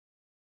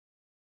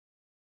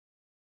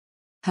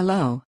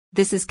Hello,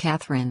 this is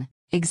Catherine,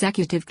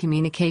 Executive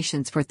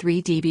Communications for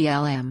 3D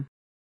BLM.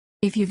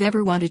 If you've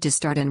ever wanted to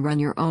start and run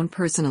your own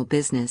personal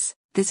business,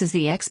 this is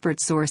the expert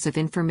source of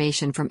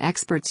information from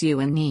experts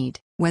you need,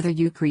 whether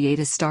you create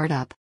a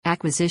startup,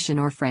 acquisition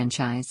or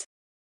franchise.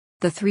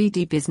 The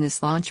 3D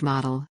Business Launch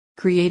Model,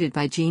 created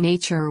by Gene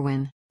H.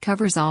 Irwin,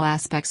 covers all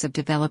aspects of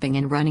developing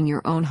and running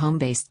your own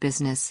home-based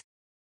business.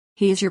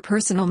 He is your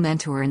personal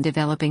mentor in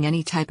developing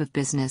any type of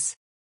business.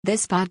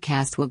 This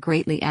podcast will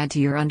greatly add to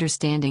your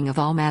understanding of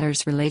all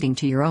matters relating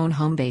to your own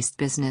home-based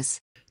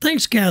business.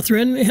 Thanks,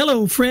 Catherine.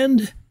 Hello,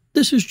 friend.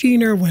 This is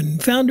Gene Irwin,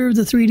 founder of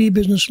the 3D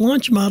Business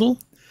Launch Model,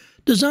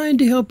 designed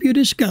to help you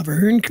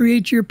discover and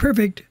create your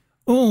perfect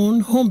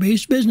own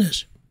home-based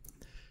business.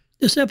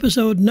 This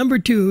episode number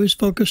 2 is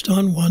focused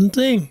on one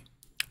thing.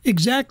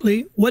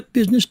 Exactly what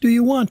business do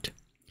you want?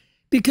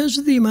 Because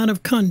of the amount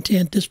of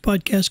content this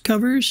podcast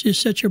covers is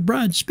such a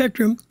broad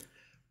spectrum,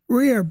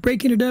 we are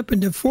breaking it up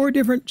into 4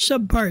 different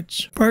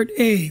subparts. Part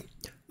A,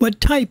 what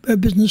type of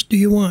business do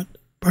you want?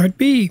 Part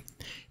B,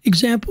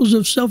 examples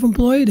of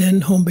self-employed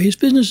and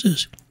home-based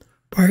businesses.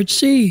 Part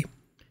C,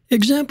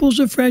 examples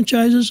of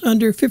franchises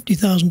under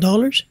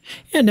 $50,000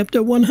 and up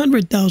to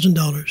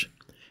 $100,000.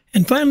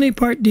 And finally,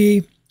 Part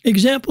D,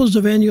 examples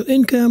of annual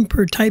income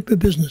per type of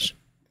business.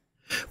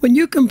 When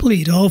you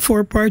complete all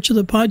 4 parts of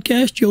the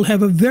podcast, you'll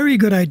have a very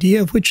good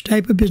idea of which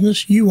type of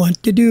business you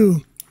want to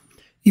do.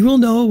 You will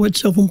know what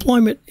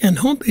self-employment and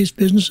home-based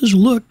businesses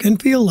look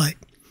and feel like.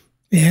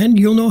 And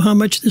you'll know how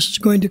much this is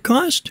going to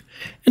cost.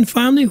 And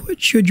finally, what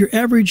should your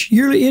average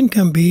yearly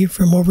income be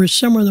from over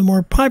some of the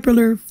more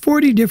popular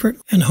 40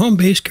 different and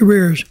home-based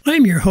careers.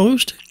 I'm your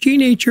host,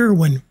 Gene H.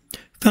 Irwin,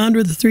 founder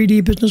of the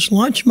 3D Business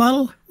Launch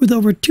Model with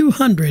over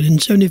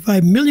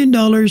 $275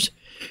 million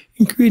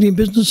in creating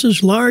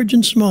businesses large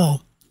and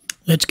small.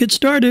 Let's get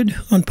started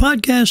on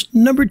podcast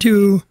number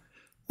 2,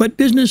 What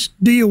Business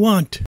Do You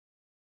Want?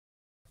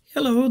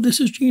 Hello, this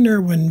is Gene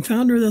Irwin,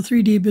 founder of the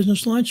 3D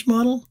Business Launch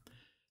Model.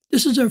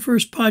 This is our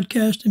first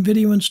podcast and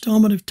video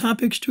installment of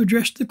topics to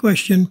address the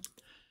question,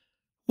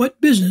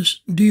 what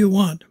business do you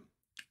want?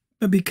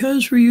 But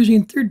because we're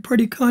using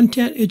third-party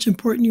content, it's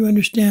important you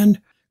understand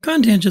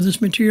contents of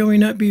this material may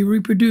not be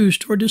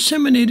reproduced or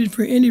disseminated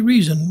for any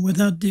reason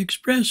without the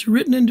express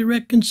written and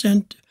direct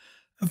consent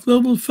of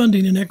Global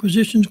Funding and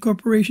Acquisitions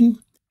Corporation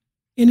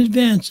in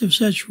advance of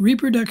such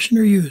reproduction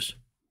or use.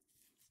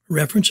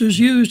 References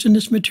used in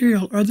this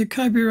material are the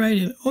copyright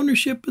and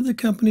ownership of the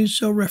companies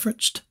so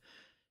referenced.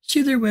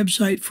 See their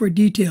website for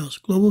details.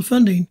 Global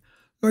Funding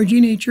or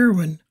Gene H.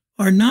 Irwin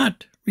are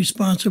not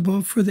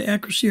responsible for the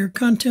accuracy or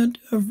content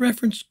of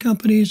referenced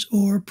companies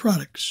or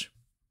products.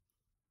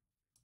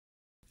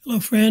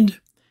 Hello, friend.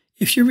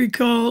 If you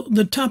recall,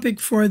 the topic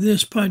for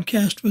this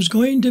podcast was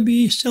going to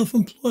be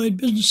self-employed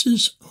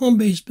businesses,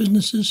 home-based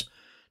businesses,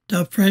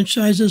 top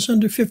franchises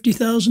under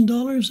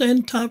 $50,000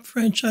 and top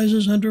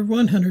franchises under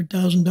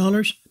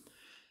 $100,000.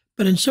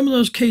 But in some of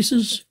those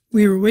cases,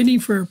 we were waiting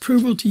for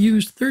approval to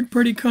use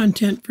third-party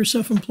content for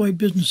self-employed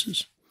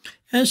businesses.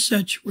 As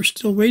such, we're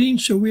still waiting,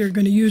 so we are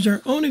going to use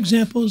our own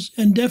examples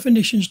and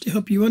definitions to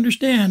help you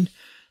understand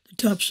the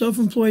top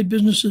self-employed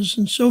businesses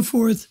and so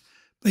forth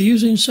by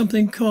using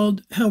something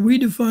called how we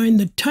define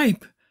the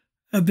type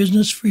of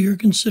business for your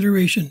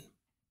consideration.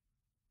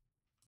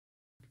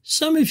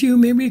 Some of you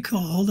may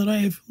recall that I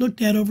have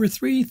looked at over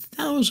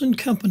 3,000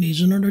 companies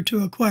in order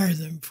to acquire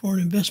them for an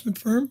investment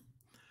firm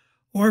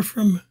or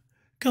from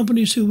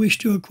companies who wish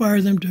to acquire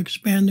them to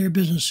expand their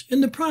business.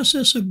 In the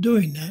process of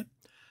doing that,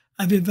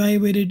 I've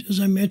evaluated, as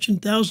I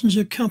mentioned, thousands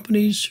of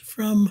companies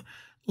from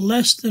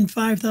less than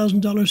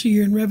 $5,000 a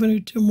year in revenue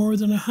to more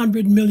than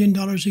 $100 million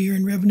a year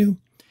in revenue.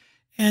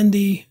 And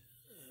the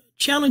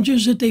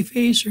challenges that they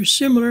face are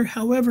similar.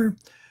 However,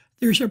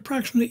 there's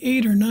approximately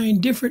 8 or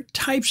 9 different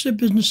types of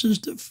businesses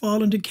that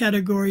fall into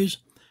categories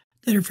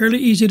that are fairly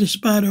easy to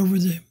spot over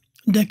the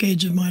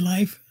decades of my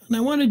life. And I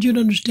wanted you to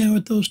understand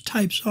what those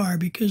types are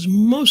because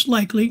most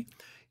likely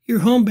your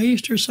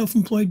home-based or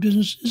self-employed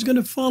business is going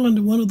to fall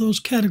into one of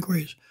those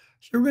categories.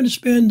 So we're going to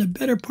spend the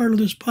better part of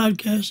this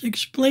podcast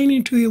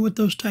explaining to you what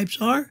those types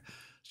are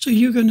so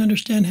you can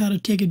understand how to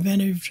take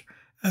advantage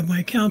of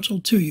my counsel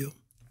to you.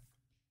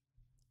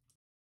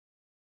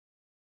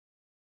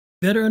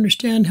 Better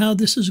understand how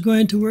this is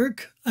going to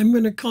work, I'm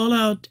going to call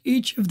out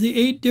each of the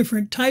 8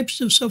 different types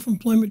of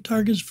self-employment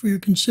targets for your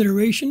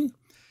consideration,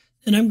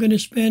 and I'm going to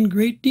spend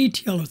great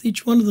detail with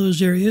each one of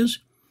those areas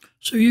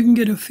so you can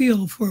get a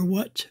feel for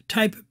what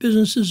type of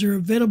businesses are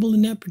available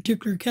in that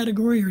particular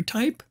category or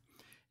type,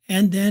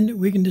 and then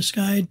we can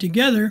decide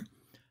together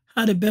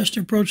how to best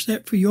approach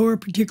that for your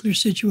particular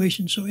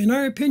situation. So in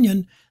our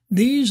opinion,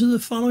 these are the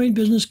following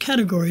business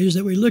categories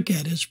that we look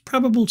at as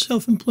probable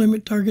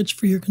self-employment targets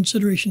for your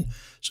consideration.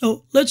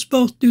 So let's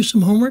both do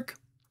some homework.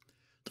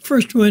 The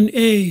first one,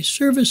 A,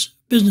 service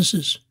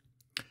businesses.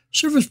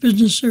 Service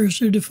businesses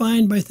are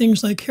defined by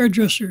things like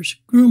hairdressers,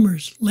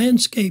 groomers,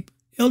 landscape,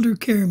 elder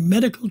care,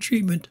 medical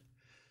treatment,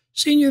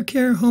 senior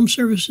care, home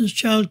services,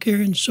 child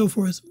care, and so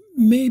forth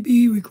may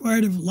be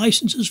required of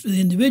licenses for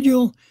the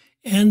individual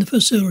and the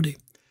facility.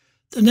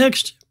 The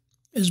next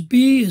As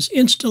B is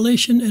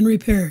installation and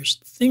repairs.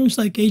 Things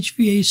like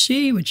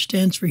HVAC, which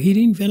stands for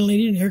heating,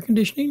 ventilating, and air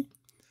conditioning.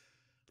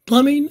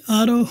 Plumbing,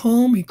 auto,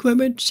 home,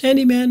 equipment,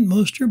 handyman,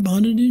 most are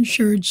bonded and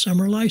insured, some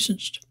are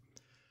licensed.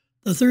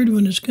 The third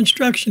one is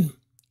construction.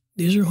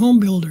 These are home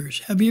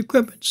builders, heavy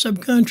equipment,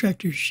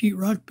 subcontractors,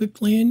 sheetrock,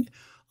 bricklaying,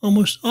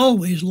 almost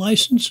always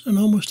licensed and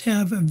almost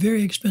have a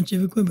very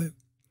expensive equipment.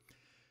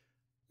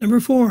 Number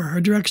 4 are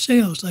direct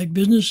sales, like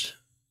business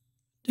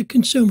to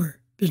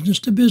consumer, business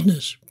to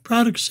business,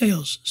 product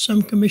sales,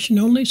 some commission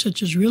only,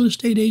 such as real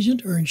estate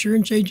agent or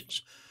insurance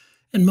agents,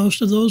 and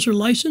most of those are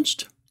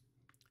licensed.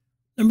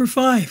 Number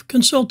 5,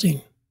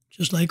 consulting,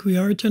 just like we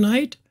are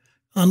tonight,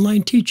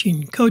 online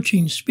teaching,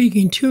 coaching,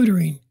 speaking,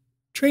 tutoring,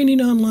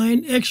 training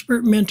online,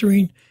 expert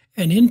mentoring,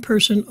 and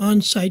in-person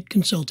on-site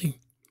consulting.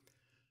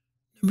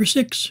 Number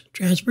 6,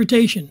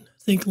 transportation,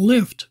 think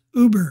Lyft,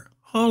 Uber,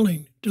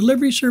 hauling,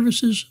 delivery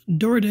services,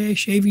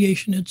 DoorDash,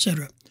 aviation,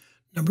 etc.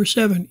 Number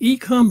 7,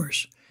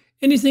 e-commerce,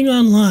 anything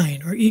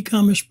online or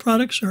e-commerce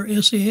products or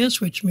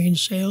SaaS, which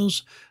means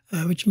sales,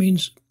 which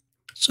means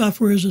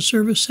software as a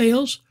service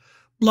sales,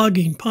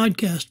 blogging,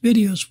 podcast,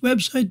 videos,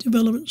 website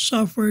development,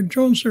 software,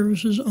 drone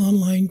services,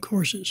 online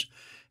courses.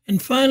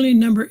 And finally,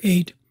 number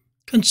 8,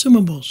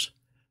 consumables.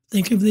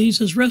 Think of these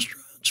as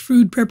restaurants,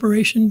 food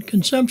preparation,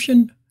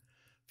 consumption,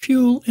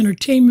 fuel,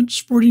 entertainment,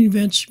 sporting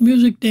events,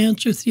 music,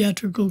 dance, or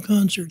theatrical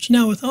concerts.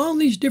 Now, with all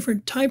these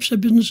different types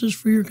of businesses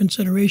for your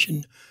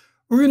consideration,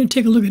 we're going to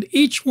take a look at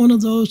each one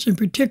of those in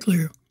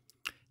particular.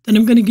 Then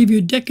I'm going to give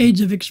you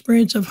decades of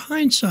experience of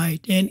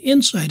hindsight and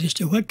insight as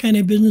to what kind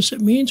of business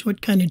it means,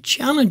 what kind of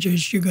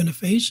challenges you're going to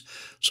face.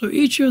 So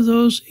each of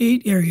those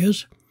 8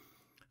 areas,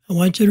 I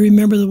want you to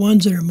remember the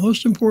ones that are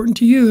most important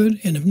to you,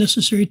 and if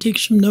necessary, take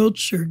some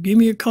notes or give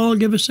me a call.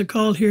 Give us a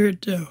call here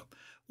at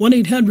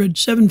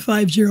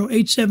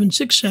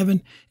 1-800-750-8767.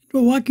 And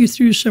we'll walk you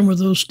through some of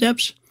those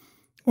steps,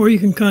 or you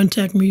can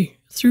contact me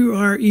through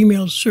our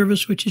email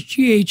service, which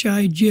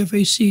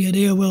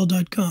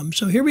isghigfac@aol.com.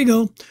 So here we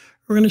go.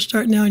 We're going to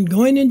start now and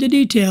going into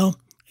detail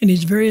in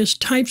these various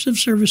types of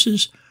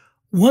services,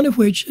 one of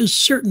which is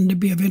certain to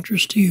be of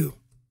interest to you.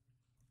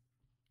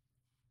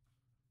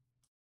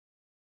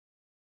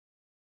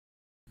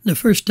 The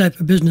first type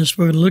of business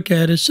we're going to look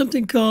at is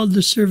something called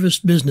the service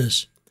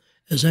business.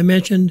 As I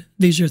mentioned,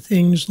 these are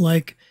things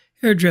like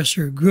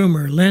hairdresser,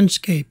 groomer,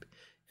 landscape,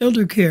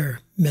 elder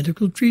care,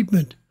 medical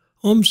treatment,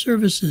 home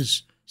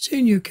services,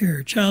 senior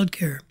care, child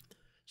care.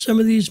 Some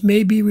of these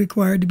may be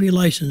required to be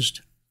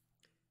licensed.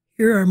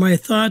 Here are my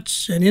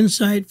thoughts and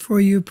insight for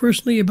you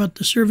personally about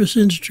the service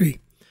industry.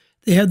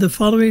 They have the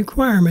following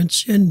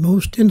requirements in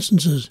most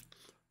instances.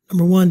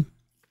 Number 1,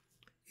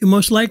 you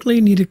most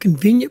likely need a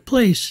convenient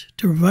place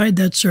to provide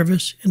that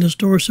service and to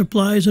store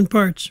supplies and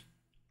parts.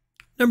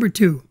 Number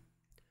 2,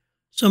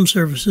 some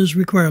services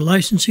require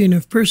licensing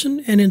of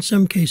person and in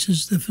some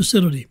cases the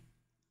facility.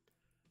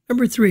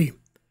 Number 3,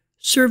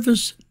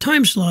 service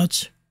time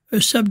slots are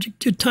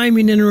subject to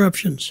timing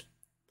interruptions.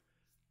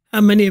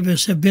 How many of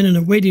us have been in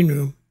a waiting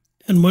room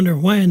and wonder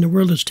why in the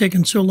world it's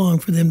taken so long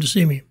for them to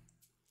see me?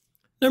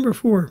 Number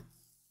 4,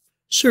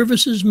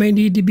 services may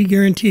need to be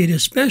guaranteed,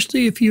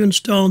 especially if you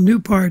install new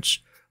parts.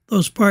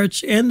 Those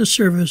parts and the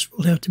service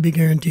will have to be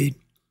guaranteed.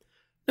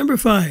 Number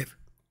 5,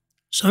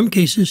 some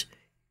cases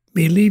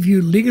may leave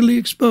you legally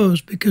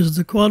exposed because of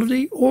the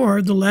quality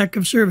or the lack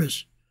of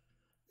service.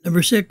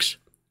 Number 6,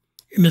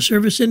 in the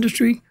service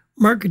industry,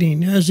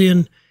 marketing, as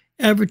in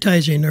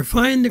advertising or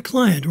find the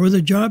client or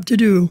the job to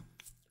do,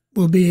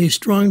 will be a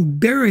strong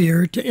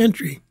barrier to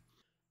entry.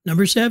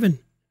 Number 7,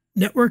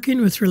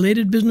 networking with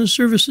related business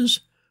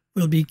services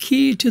will be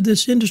key to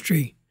this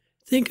industry.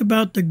 Think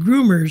about the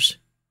groomers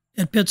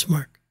at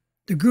PetSmart.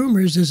 The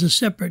groomers is a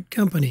separate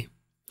company.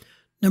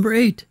 Number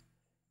 8,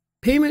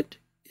 payment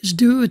is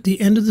due at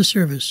the end of the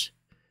service.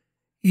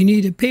 You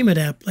need a payment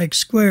app like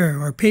Square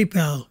or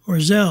PayPal or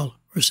Zelle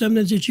or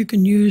something that you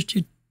can use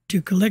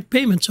to collect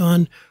payments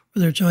on,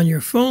 whether it's on your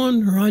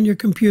phone or on your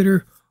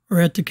computer or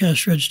at the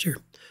cash register.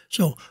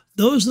 So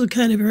those are the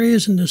kind of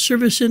areas in the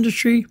service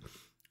industry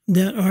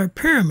that are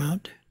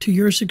paramount to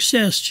your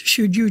success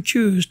should you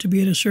choose to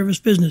be in a service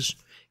business.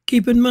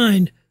 Keep in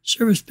mind,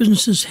 service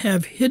businesses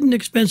have hidden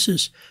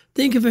expenses.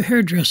 Think of a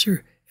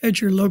hairdresser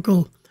at your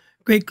local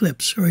Great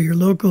Clips or your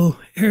local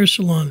hair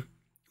salon.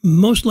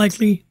 Most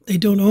likely, they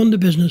don't own the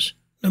business.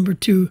 Number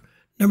 2.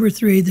 Number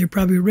 3, they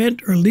probably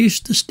rent or lease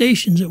the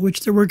stations at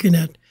which they're working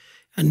at.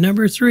 And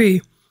number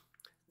 3,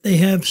 they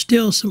have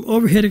still some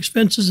overhead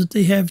expenses that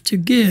they have to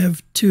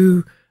give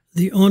to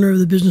the owner of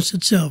the business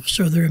itself.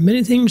 So there are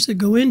many things that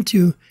go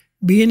into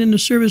being in the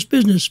service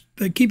business,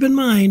 but keep in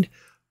mind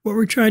what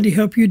we're trying to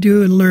help you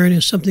do and learn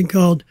is something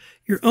called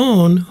your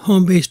own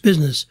home-based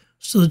business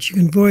so that you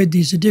can avoid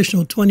these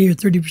additional 20 or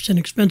 30%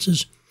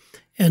 expenses.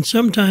 And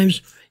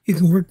sometimes you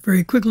can work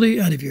very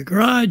quickly out of your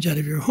garage, out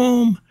of your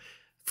home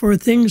for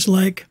things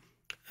like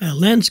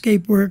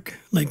landscape work,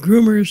 like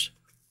groomers,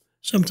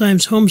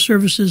 sometimes home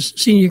services,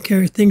 senior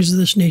care, things of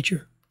this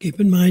nature.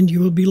 Keep in mind you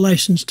will be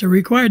licensed or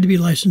required to be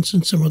licensed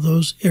in some of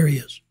those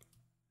areas.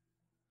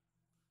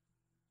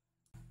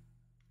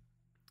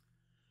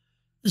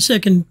 The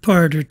second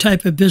part or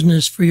type of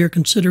business for your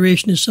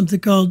consideration is something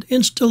called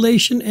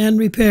installation and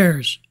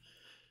repairs.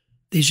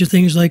 These are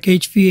things like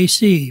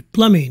HVAC,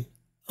 plumbing,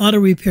 auto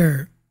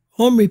repair,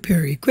 home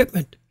repair,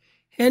 equipment,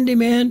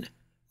 handyman,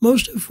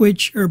 most of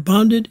which are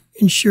bonded,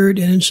 insured,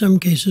 and in some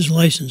cases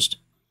licensed.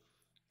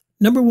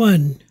 Number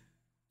one,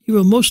 you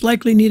will most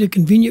likely need a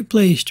convenient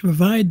place to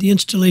provide the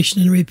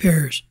installation and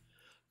repairs.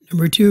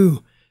 Number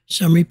two,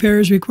 some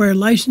repairs require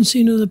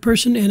licensing of the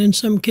person and in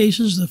some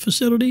cases the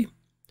facility.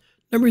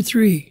 Number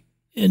three,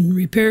 and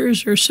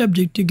repairs are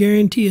subject to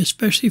guarantee,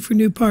 especially for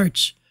new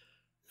parts.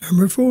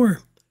 Number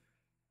four,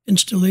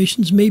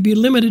 installations may be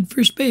limited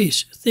for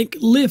space. Think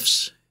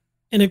lifts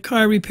and a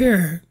car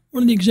repair.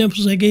 One of the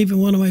examples I gave in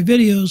one of my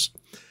videos,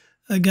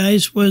 and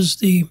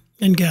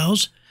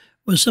gals,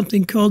 was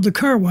something called the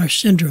car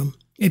wash syndrome.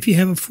 If you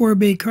have a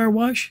 4-bay car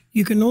wash,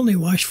 you can only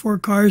wash 4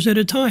 cars at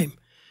a time.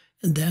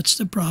 And that's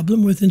the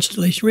problem with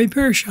installation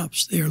repair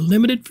shops. They are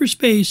limited for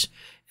space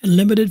and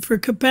limited for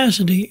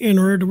capacity in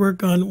order to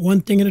work on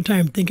one thing at a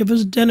time. Think of it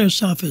as a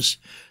dentist's office.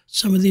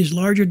 Some of these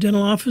larger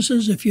dental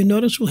offices, if you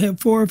notice, will have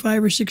 4 or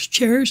 5 or 6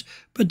 chairs,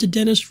 but the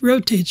dentist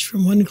rotates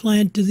from one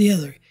client to the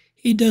other.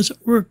 He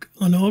doesn't work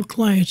on all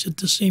clients at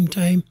the same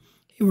time.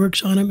 He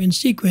works on them in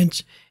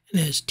sequence and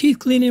has teeth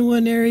cleaning in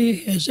one area,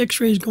 has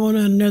x-rays going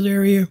on in another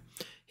area.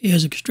 He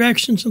has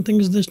extractions and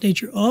things of this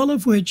nature, all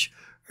of which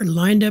are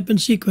lined up in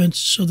sequence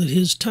so that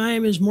his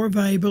time is more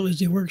valuable as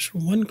he works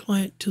from one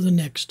client to the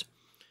next.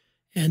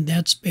 And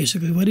that's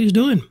basically what he's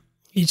doing.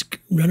 He's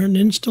running an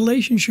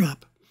installation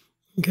shop.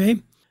 Okay?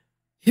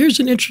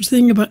 Here's an interesting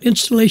thing about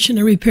installation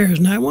and repairs.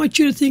 Now, I want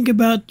you to think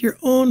about your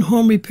own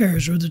home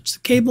repairs, whether it's the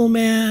cable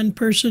man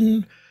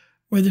person,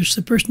 whether it's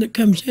the person that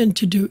comes in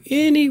to do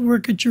any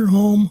work at your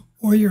home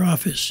or your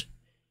office.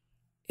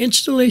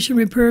 Installation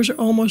repairs are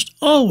almost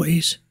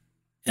always,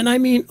 and I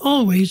mean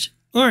always,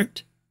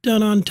 aren't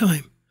done on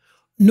time,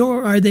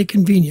 nor are they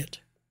convenient.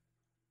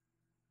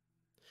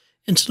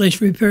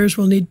 Installation repairs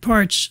will need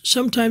parts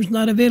sometimes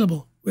not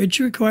available, which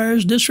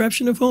requires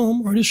disruption of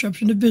home or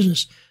disruption of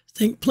business.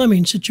 Think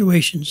plumbing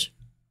situations.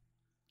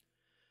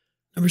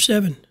 Number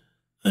 7,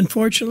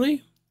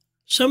 unfortunately,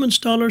 some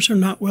installers are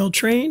not well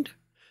trained.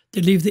 They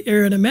leave the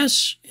area in a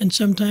mess and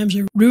sometimes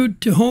are rude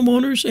to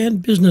homeowners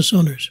and business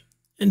owners.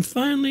 And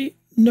finally,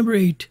 number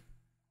 8,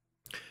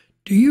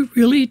 do you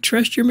really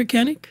trust your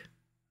mechanic?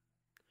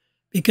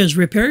 Because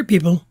repair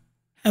people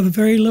have a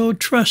very low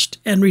trust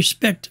and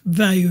respect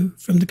value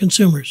from the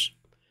consumers.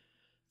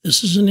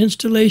 This is an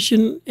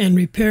installation and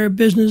repair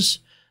business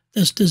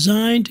that's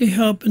designed to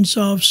help and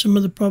solve some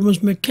of the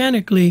problems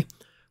mechanically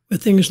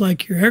with things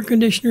like your air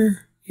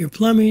conditioner, your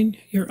plumbing,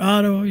 your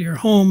auto, your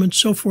home, and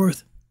so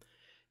forth.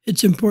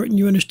 It's important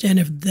you understand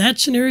if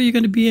that's an area you're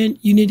going to be in,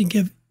 you need to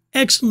give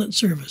excellent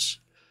service,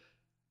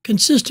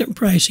 consistent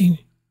pricing,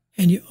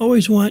 and you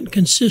always want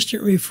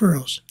consistent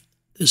referrals.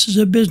 This is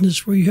a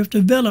business where you have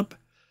to develop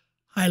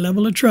high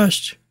level of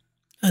trust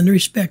and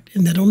respect,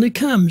 and that only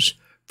comes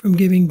from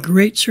giving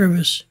great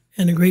service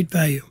and a great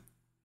value.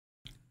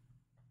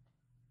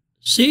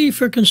 C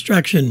for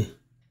construction.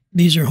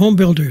 These are home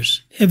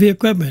builders, heavy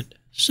equipment,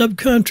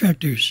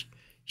 subcontractors,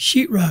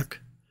 sheetrock,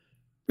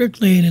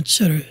 bricklaying,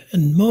 etc.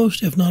 And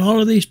most, if not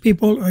all of these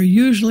people are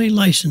usually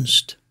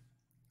licensed.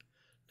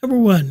 Number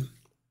 1,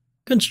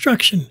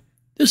 construction.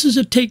 This is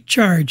a take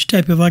charge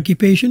type of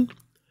occupation,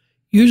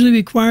 usually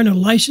requiring a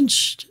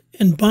licensed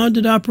and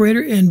bonded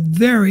operator and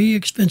very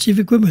expensive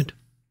equipment.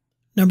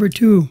 Number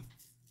 2,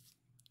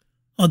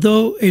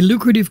 although a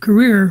lucrative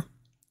career,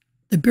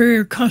 the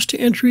barrier cost to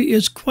entry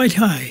is quite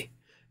high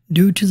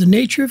due to the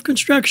nature of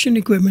construction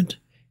equipment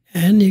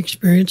and the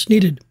experience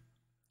needed.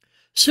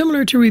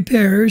 Similar to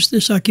repairs,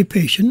 this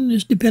occupation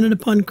is dependent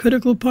upon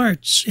critical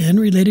parts and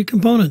related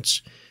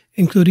components,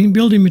 including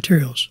building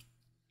materials.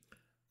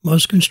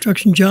 Most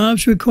construction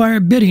jobs require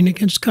bidding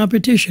against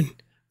competition,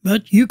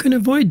 but you can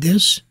avoid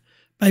this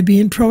by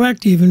being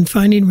proactive in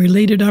finding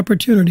related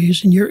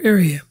opportunities in your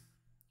area.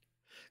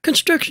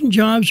 Construction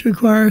jobs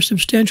require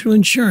substantial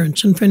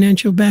insurance and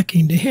financial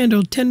backing to handle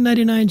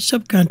 1099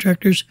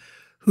 subcontractors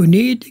who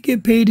need to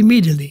get paid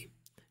immediately.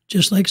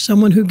 Just like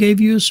someone who gave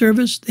you a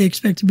service, they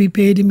expect to be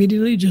paid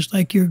immediately, just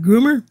like your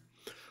groomer,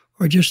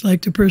 or just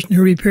like the person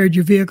who repaired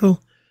your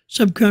vehicle.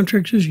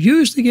 Subcontractors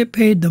usually get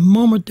paid the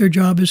moment their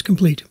job is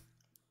complete.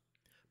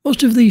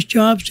 Most of these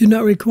jobs do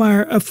not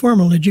require a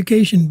formal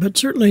education, but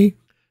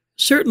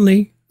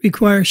certainly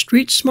require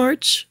street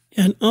smarts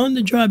and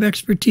on-the-job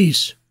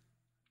expertise.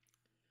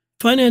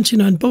 Financing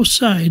on both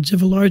sides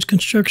of a large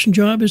construction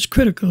job is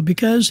critical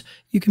because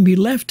you can be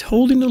left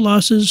holding the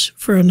losses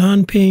for a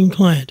non-paying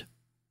client.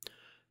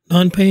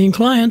 Non-paying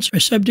clients are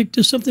subject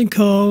to something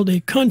called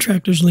a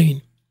contractor's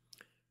lien,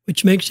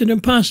 which makes it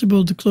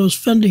impossible to close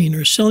funding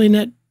or selling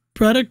that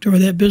product or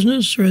that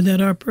business or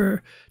that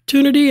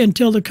opportunity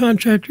until the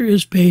contractor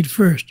is paid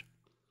first.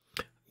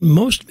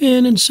 Most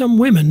men and some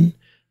women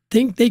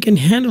think they can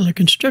handle a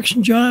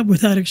construction job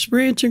without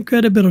experience and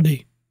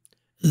credibility.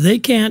 They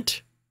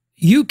can't.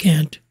 You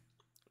can't.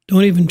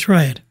 Don't even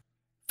try it.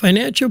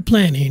 Financial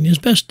planning is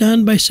best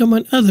done by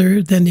someone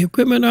other than the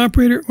equipment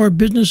operator or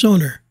business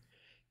owner.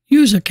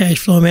 Use a cash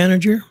flow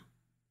manager.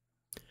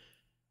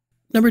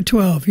 Number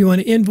 12, you want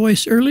to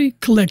invoice early,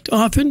 collect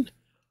often,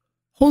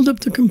 hold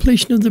up the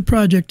completion of the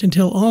project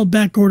until all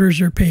back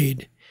orders are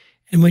paid.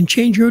 And when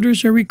change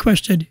orders are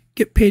requested,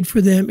 get paid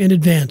for them in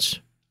advance.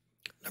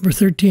 Number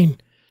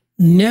 13,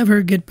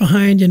 never get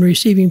behind in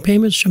receiving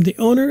payments from the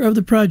owner of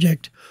the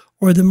project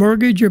or the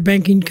mortgage or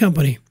banking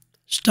company.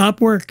 Stop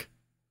work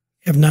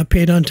if not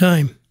paid on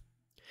time.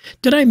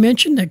 Did I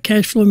mention that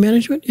cash flow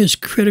management is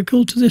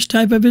critical to this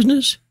type of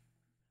business?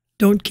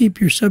 Don't keep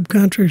your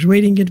subcontractors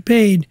waiting to get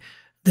paid.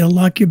 They'll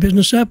lock your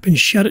business up and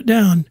shut it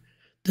down.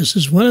 This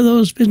is one of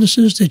those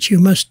businesses that you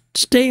must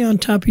stay on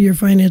top of your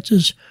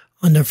finances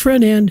on the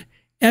front end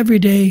every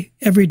day,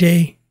 every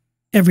day,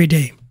 every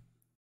day.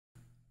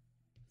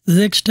 The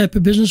next type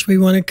of business we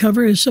want to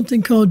cover is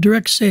something called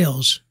direct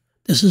sales.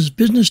 This is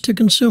business to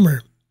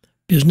consumer,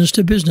 business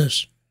to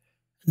business.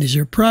 These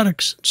are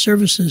products,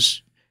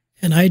 services,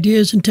 and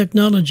ideas and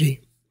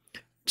technology.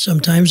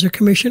 Sometimes they're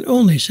commission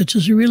only, such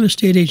as a real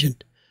estate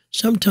agent.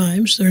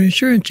 Sometimes they're an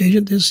insurance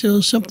agent that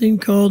sells something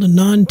called a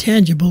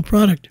non-tangible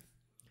product.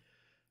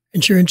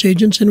 Insurance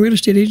agents and real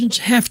estate agents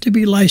have to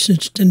be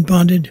licensed and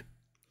bonded.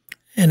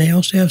 And they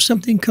also have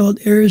something called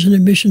errors and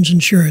omissions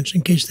insurance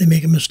in case they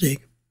make a mistake.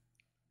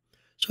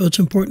 So it's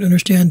important to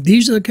understand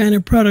these are the kind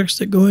of products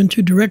that go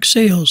into direct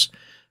sales,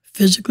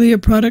 physically a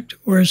product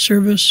or a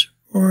service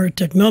or a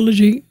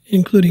technology,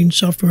 including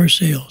software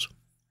sales.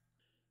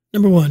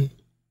 Number 1,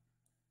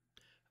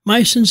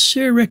 my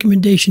sincere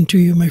recommendation to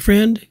you, my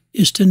friend,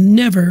 is to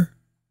never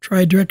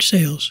try direct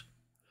sales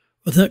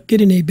without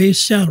getting a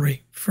base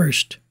salary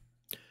first.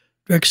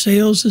 Direct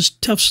sales is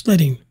tough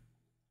sledding.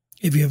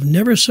 If you have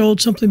never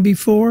sold something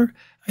before,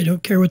 I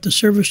don't care what the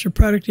service or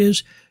product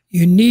is,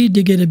 you need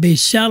to get a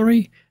base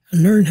salary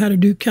and learn how to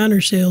do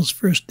counter sales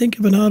first. Think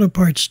of an auto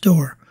parts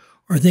store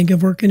or think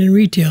of working in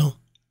retail.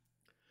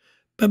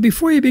 But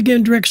before you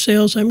begin direct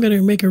sales, I'm going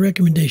to make a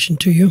recommendation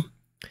to you,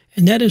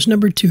 and that is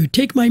number 2,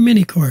 take my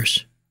mini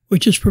course,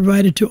 which is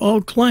provided to all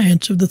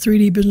clients of the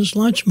 3D Business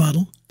Launch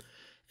Model,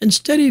 and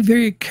study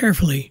very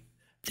carefully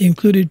the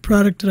included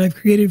product that I've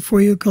created for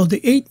you called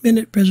the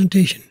 8-minute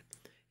presentation.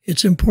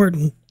 It's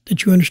important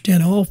that you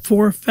understand all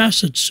 4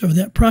 facets of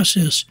that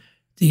process,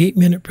 the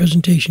 8-minute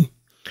presentation.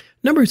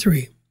 Number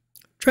 3,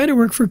 try to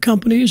work for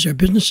companies or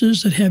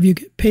businesses that have you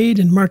get paid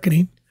in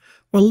marketing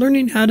while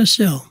learning how to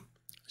sell.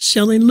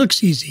 Selling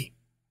looks easy.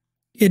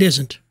 It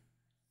isn't.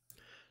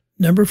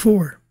 Number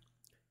 4,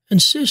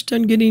 insist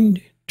on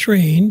getting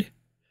trained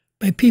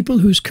by people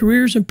whose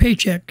careers and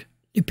paycheck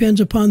depends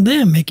upon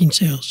them making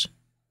sales.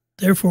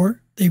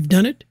 Therefore, they've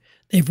done it.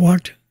 They've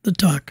walked the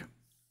talk.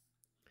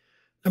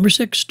 Number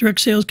 6,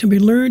 direct sales can be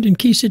learned in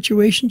key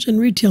situations in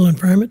retail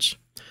environments.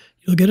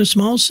 You'll get a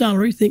small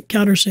salary, think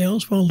counter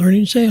sales, while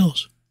learning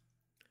sales.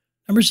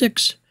 Number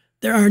 6,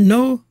 there are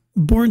no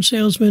born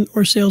salesmen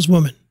or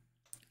saleswomen.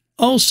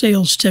 All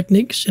sales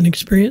techniques and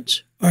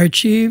experience are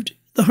achieved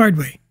the hard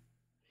way,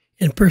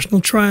 in personal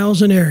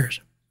trials and errors.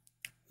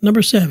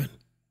 Number 7,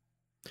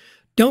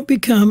 don't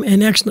become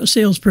an excellent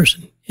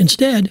salesperson.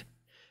 Instead,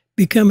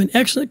 become an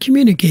excellent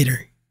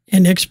communicator,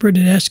 an expert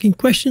at asking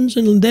questions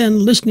and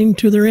then listening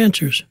to their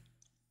answers.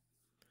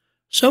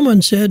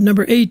 Someone said,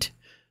 number 8,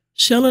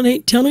 selling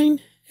ain't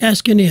telling,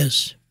 asking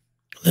is.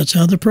 That's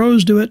how the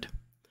pros do it.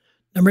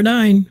 Number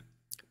 9,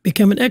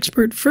 become an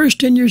expert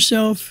first in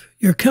yourself,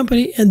 your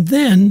company, and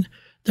then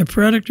the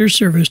product or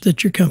service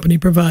that your company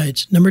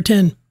provides. Number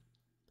 10,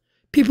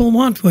 people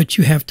want what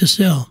you have to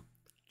sell.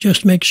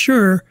 Just make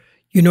sure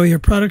you know your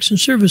products and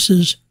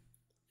services,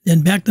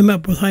 then back them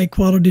up with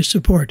high-quality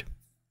support.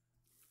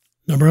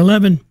 Number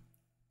 11,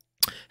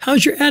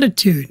 how's your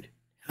attitude?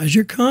 How's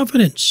your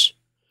confidence?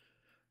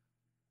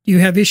 Do you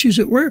have issues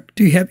at work?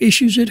 Do you have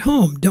issues at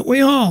home? Don't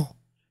we all?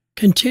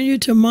 Continue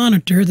to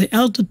monitor the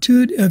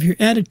altitude of your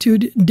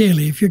attitude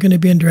daily if you're going to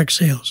be in direct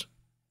sales.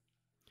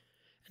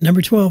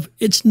 Number 12,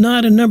 it's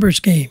not a numbers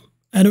game.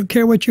 I don't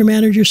care what your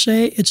managers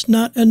say. It's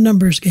not a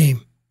numbers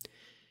game.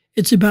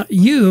 It's about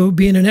you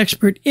being an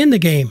expert in the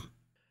game.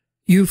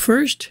 You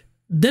first,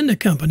 then the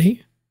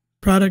company,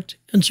 product,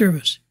 and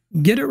service.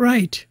 Get it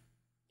right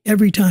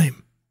every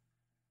time.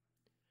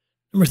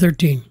 Number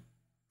 13,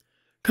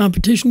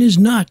 competition is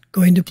not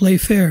going to play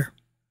fair.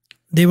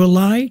 They will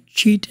lie,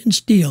 cheat, and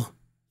steal.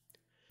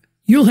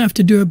 You'll have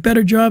to do a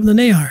better job than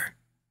they are.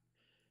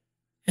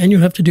 And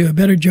you'll have to do a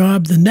better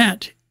job than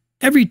that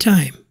every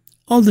time,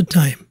 all the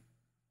time.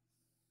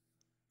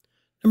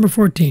 Number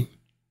 14,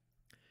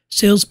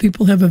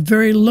 salespeople have a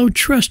very low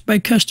trust by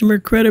customer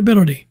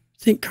credibility.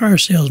 Think car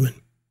salesman.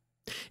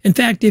 In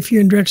fact, if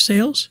you're in direct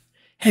sales,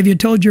 have you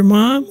told your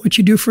mom what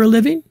you do for a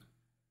living?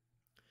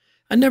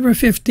 And number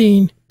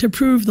 15, to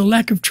prove the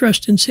lack of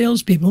trust in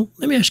salespeople,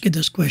 let me ask you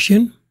this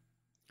question.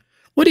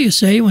 What do you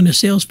say when a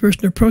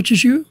salesperson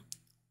approaches you?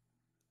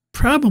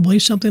 Probably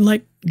something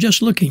like,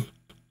 just looking.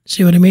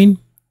 See what I mean?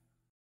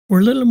 We're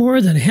a little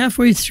more than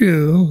halfway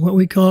through what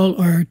we call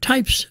our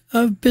types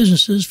of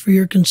businesses for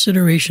your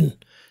consideration.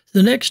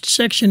 The next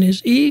section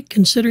is E,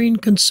 considering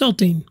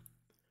consulting.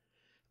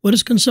 What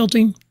is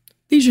consulting?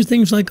 These are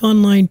things like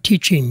online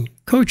teaching,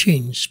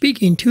 coaching,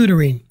 speaking,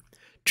 tutoring,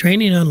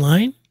 training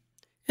online,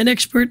 and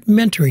expert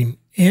mentoring,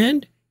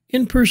 and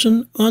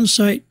in-person,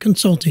 on-site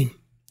consulting.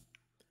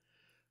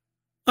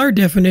 Our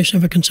definition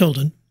of a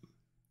consultant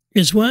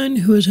is one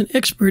who is an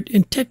expert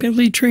and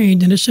technically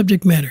trained in a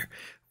subject matter.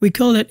 We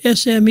call that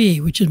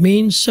SME, which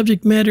means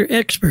subject matter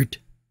expert,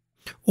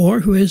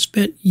 or who has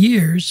spent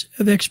years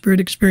of expert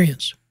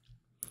experience.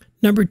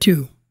 Number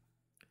 2,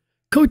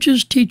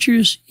 coaches,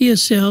 teachers,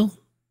 ESL,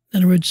 in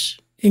other words,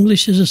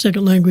 English as a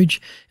second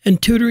language,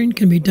 and tutoring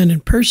can be done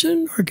in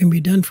person or can be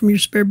done from your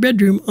spare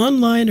bedroom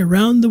online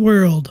around the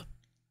world.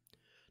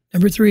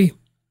 Number 3,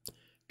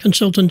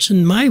 consultants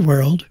in my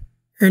world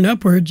earn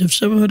upwards of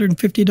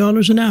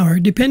 $750 an hour,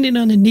 depending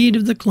on the need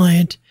of the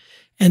client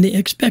and the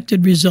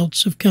expected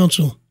results of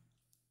counsel.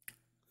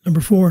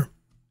 Number 4,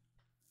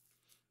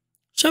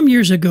 some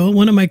years ago,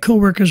 one of my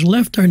coworkers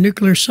left our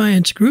nuclear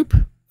science group.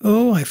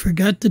 Oh, I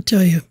forgot to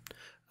tell you,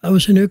 I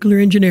was a nuclear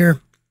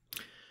engineer,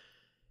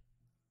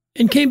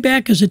 and came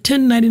back as a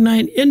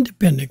 1099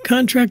 independent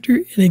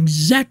contractor in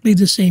exactly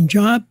the same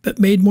job, but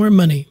made more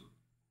money.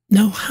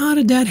 Now, how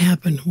did that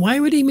happen? Why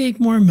would he make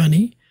more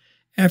money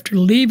after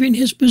leaving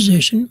his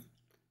position,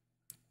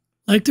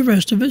 like the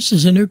rest of us,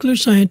 as a nuclear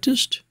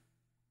scientist?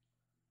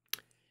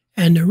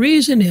 And the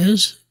reason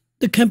is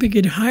the company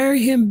could hire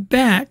him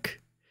back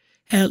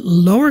at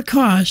lower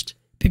cost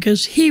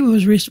because he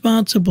was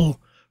responsible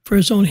for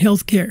his own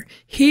health care.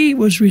 He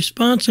was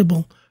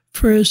responsible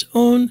for his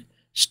own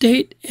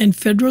state and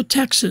federal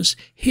taxes.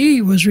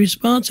 He was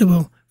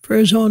responsible for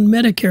his own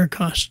Medicare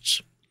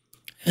costs.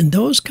 And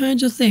those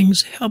kinds of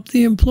things helped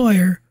the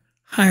employer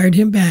hired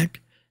him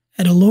back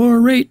at a lower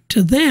rate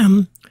to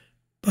them,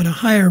 but a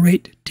higher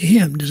rate to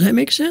him. Does that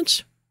make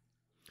sense?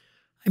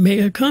 I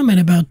make a comment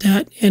about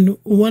that in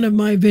one of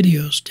my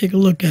videos. Take a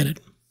look at it.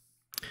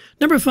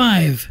 Number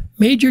 5,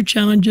 major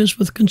challenges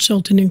with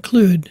consulting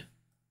include: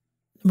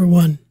 number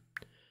 1,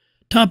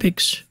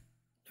 topics.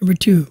 Number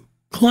 2,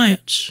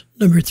 clients.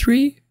 Number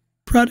 3,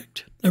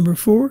 product. Number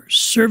 4,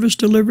 service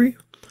delivery.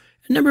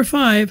 And number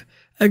 5,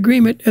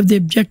 agreement of the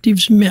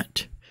objectives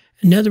met.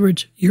 In other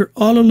words, you're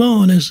all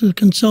alone as a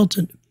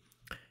consultant.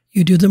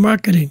 You do the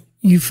marketing.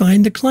 You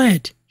find the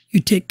client. You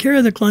take care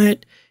of the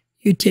client.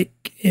 You take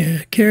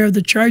care of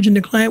the charging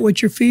the client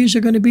what your fees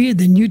are going to be, and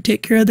then you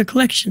take care of the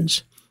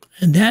collections.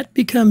 And that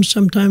becomes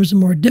sometimes the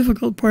more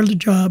difficult part of the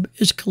job,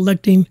 is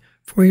collecting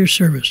for your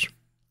service.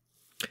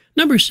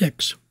 Number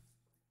 6,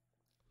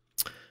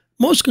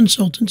 most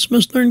consultants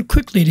must learn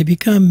quickly to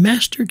become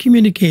master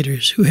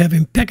communicators who have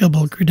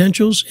impeccable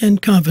credentials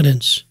and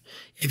confidence.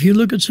 If you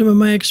look at some of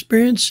my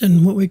experience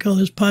and what we call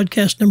this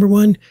podcast number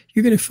 1,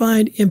 you're going to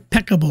find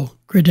impeccable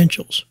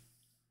credentials.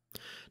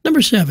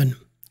 Number 7,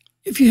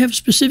 if you have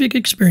specific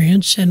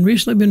experience and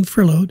recently been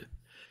furloughed,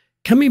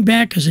 coming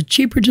back as a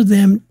cheaper to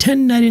them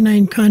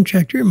 1099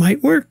 contractor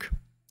might work.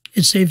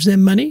 It saves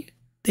them money.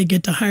 They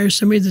get to hire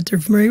somebody that they're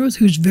familiar with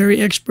who's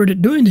very expert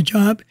at doing the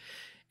job,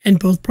 and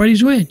both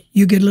parties win.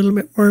 You get a little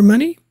bit more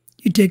money.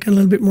 You take on a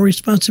little bit more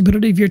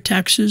responsibility of your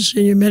taxes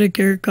and your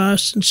Medicare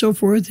costs and so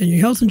forth and your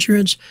health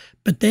insurance,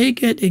 but they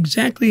get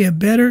exactly a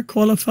better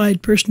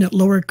qualified person at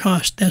lower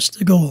cost. That's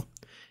the goal.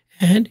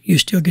 And you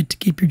still get to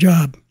keep your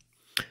job.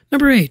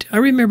 Number 8, I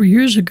remember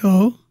years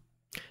ago,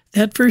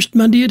 that first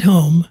Monday at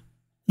home,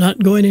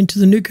 not going into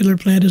the nuclear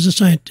plant as a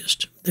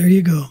scientist. There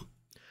you go.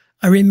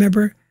 I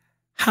remember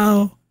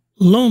how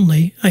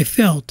lonely I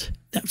felt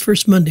that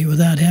first Monday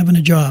without having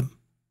a job.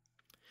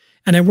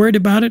 And I worried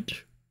about it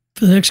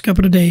for the next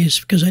couple of days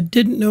because I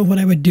didn't know what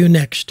I would do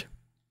next.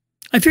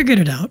 I figured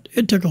it out.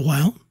 It took a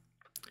while.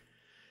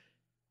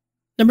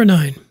 Number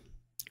 9,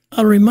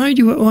 I'll remind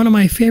you what one of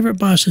my favorite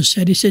bosses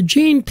said. He said,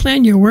 "Gene,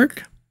 plan your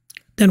work,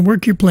 then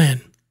work your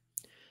plan."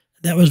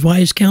 That was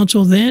wise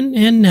counsel then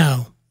and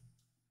now.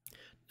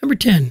 Number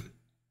 10,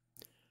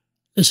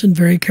 listen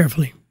very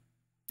carefully.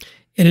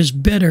 It is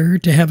better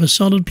to have a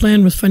solid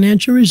plan with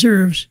financial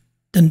reserves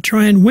than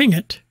try and wing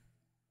it.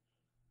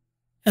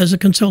 As a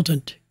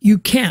consultant, you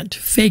can't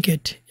fake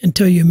it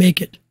until you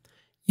make it.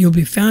 You'll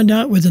be found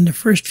out within the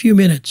first few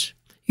minutes.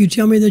 You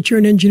tell me that you're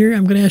an engineer,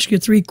 I'm going to ask you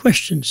 3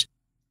 questions.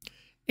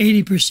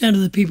 80%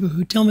 of the people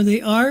who tell me they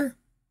are,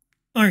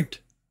 aren't.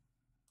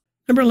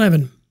 Number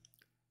 11,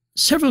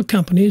 several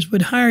companies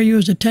would hire you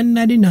as a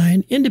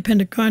 1099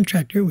 independent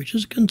contractor, which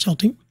is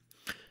consulting,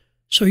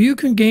 so you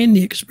can gain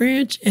the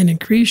experience and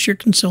increase your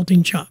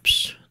consulting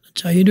chops.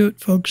 That's how you do it,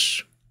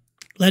 folks.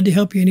 Glad to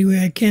help you any way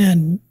I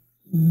can,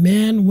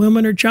 man,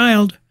 woman, or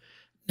child.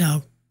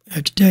 Now, I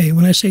have to tell you,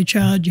 when I say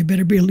child, you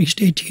better be at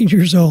least 18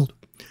 years old.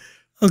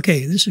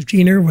 Okay, this is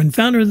Gene Irwin,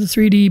 founder of the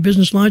 3D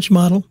Business Launch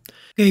Model.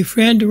 Okay,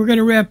 friend, we're going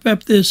to wrap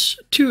up this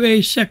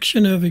 2A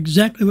section of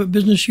exactly what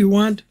business you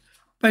want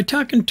by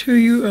talking to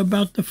you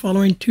about the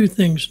following 2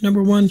 things.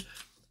 Number 1,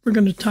 we're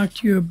going to talk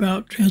to you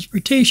about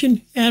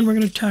transportation, and we're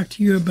going to talk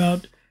to you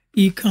about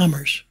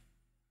e-commerce.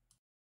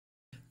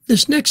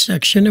 This next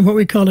section, and what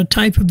we call a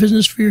type of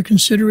business for your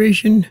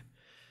consideration,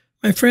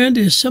 my friend,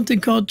 is something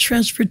called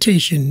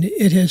transportation.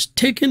 It has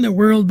taken the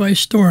world by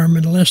storm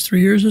in the last 3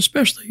 years,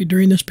 especially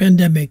during this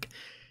pandemic.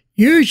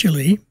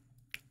 Usually,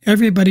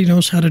 everybody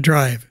knows how to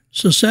drive.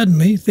 So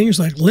suddenly, things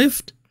like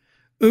Lyft,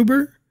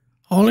 Uber,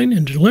 hauling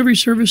and delivery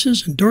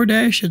services, and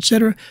DoorDash,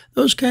 etc.,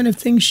 those kind of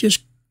things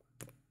just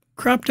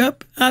cropped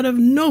up out of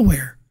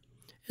nowhere.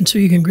 And so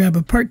you can grab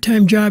a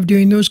part-time job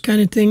doing those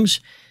kind of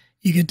things.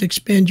 You get to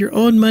expend your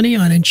own money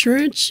on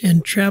insurance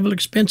and travel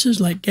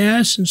expenses like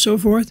gas and so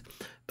forth.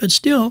 But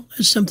still,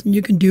 it's something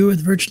you can do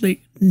with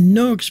virtually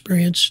no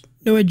experience,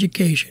 no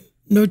education,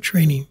 no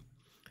training.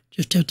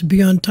 Just have to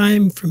be on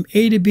time from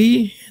A to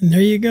B, and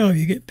there you go.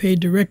 You get paid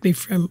directly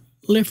from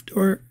Lyft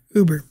or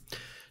Uber.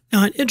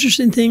 Now, an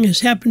interesting thing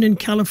has happened in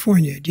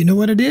California. Do you know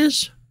what it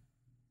is?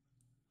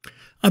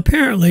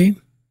 Apparently,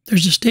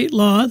 there's a state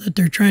law that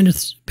they're trying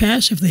to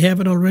pass, if they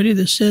haven't already,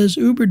 that says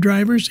Uber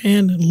drivers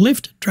and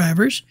Lyft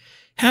drivers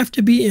have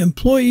to be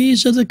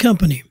employees of the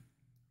company.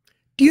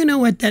 Do you know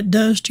what that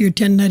does to your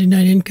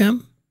 1099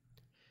 income?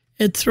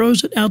 It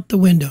throws it out the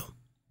window.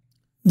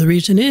 The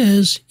reason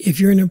is, if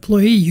you're an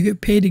employee, you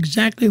get paid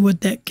exactly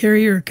what that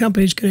carrier or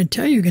company is going to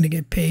tell you you're going to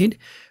get paid,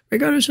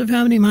 regardless of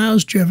how many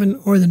miles driven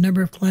or the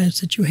number of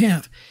clients that you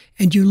have.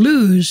 And you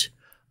lose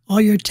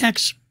all your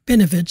tax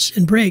benefits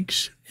and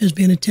breaks as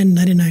being a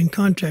 1099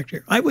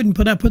 contractor. I wouldn't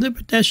put up with it,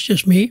 but that's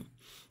just me.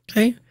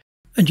 Okay?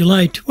 On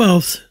July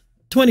 12th,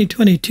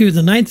 2022,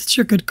 the Ninth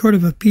Circuit Court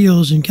of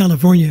Appeals in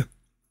California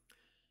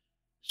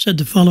said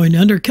the following: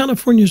 under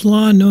California's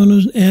law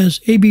known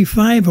as AB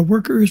 5, a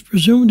worker is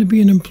presumed to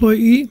be an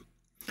employee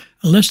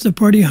unless the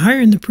party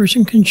hiring the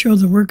person can show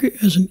the worker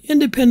as an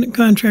independent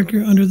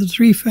contractor under the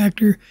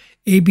three-factor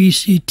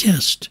ABC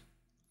test.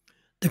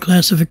 The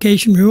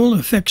classification rule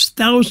affects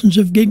thousands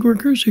of gig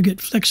workers who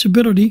get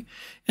flexibility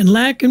and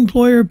lack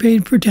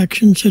employer-paid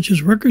protection such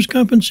as workers'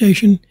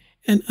 compensation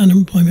and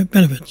unemployment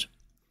benefits.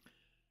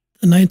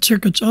 The Ninth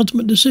Circuit's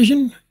ultimate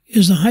decision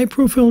is a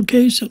high-profile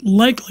case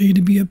likely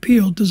to be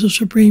appealed to the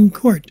Supreme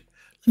Court.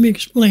 Let me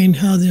explain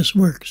how this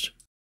works.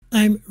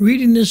 I'm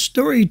reading this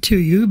story to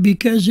you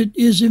because it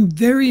is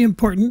very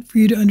important for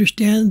you to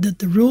understand that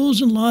the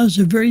rules and laws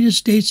of various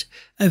states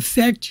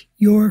affect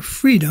your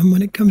freedom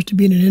when it comes to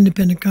being an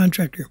independent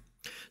contractor.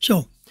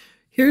 So,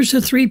 here's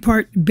a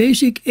three-part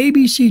basic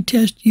ABC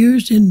test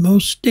used in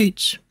most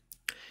states.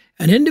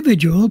 An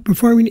individual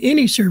performing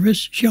any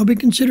service shall be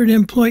considered an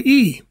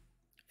employee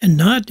and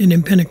not an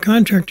independent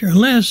contractor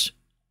unless,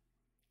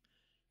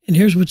 and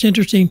here's what's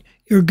interesting,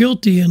 you're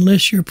guilty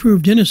unless you're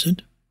proved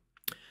innocent.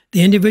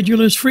 The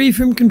individual is free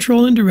from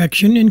control and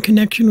direction in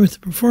connection with the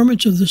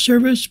performance of the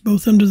service,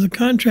 both under the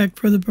contract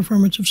for the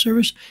performance of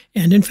service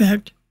and, in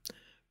fact,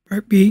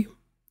 Part B,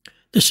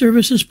 the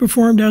service is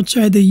performed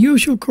outside the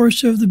usual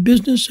course of the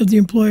business of the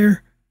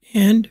employer,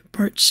 and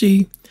Part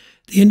C,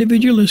 the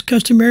individual is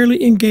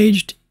customarily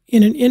engaged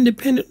in an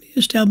independently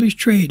established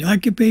trade,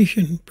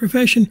 occupation,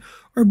 profession,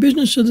 or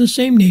business of the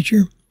same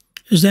nature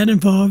as that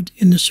involved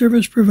in the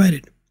service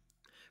provided.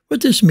 What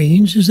this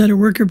means is that a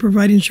worker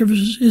providing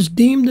services is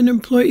deemed an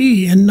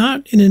employee and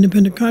not an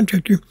independent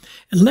contractor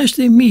unless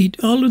they meet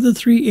all of the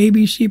three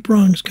ABC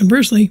prongs.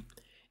 Conversely,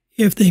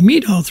 if they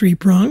meet all three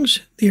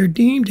prongs, they are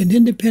deemed an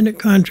independent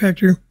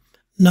contractor,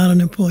 not an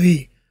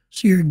employee.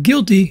 So you're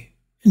guilty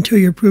until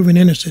you're proven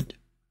innocent,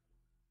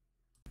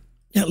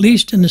 at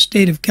least in the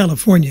state of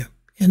California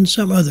and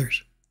some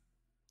others.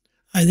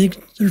 I think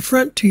it's an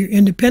affront to your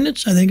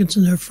independence. I think it's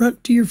an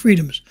affront to your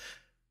freedoms.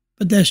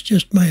 But that's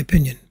just my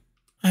opinion.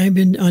 I've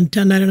been on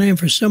 1099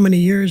 for so many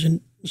years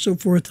and so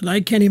forth that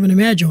I can't even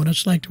imagine what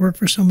it's like to work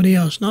for somebody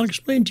else. And I'll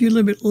explain to you a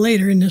little bit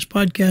later in this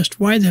podcast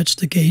why that's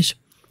the case.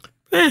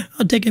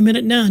 I'll take a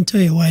minute now and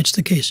tell you why it's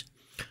the case.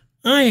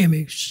 I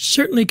am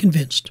certainly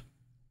convinced,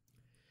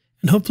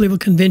 and hopefully will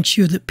convince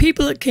you, that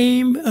people that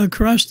came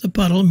across the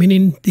puddle,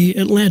 meaning the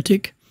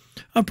Atlantic,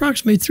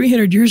 approximately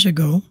 300 years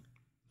ago,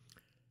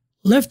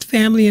 left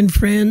family and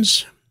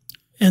friends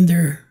and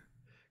their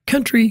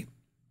country,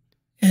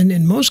 and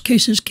in most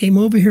cases came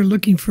over here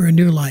looking for a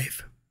new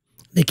life.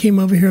 They came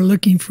over here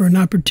looking for an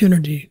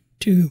opportunity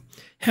to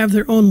have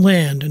their own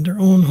land and their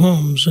own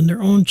homes and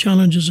their own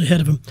challenges ahead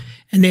of them.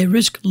 And they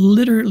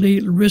literally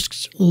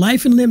risked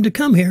life and limb to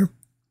come here.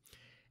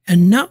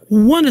 And not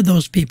one of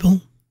those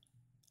people,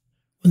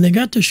 when they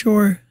got to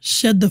shore,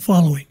 said the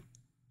following: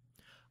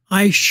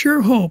 I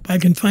sure hope I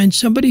can find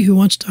somebody who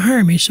wants to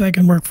hire me so I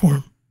can work for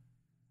him.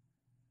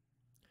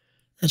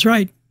 That's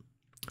right.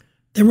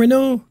 There were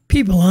no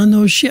people on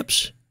those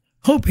ships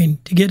hoping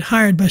to get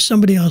hired by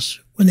somebody else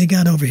when they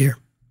got over here.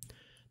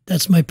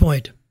 That's my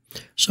point.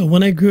 So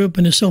when I grew up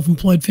in a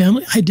self-employed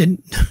family, I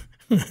didn't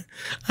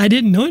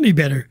know any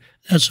better.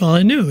 That's all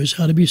I knew, is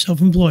how to be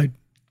self-employed.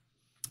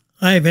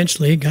 I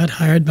eventually got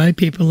hired by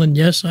people, and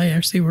yes, I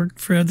actually worked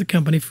for the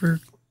company for,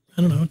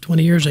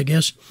 20 years, I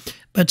guess.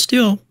 But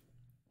still,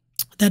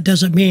 that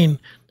doesn't mean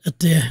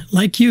that,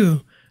 like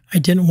you, I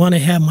didn't want to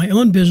have my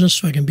own business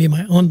so I can be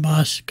my own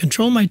boss,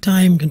 control my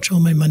time, control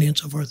my money, and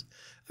so forth.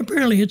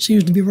 Apparently, it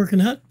seems to be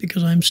working out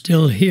because I'm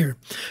still here.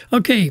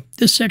 Okay,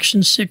 this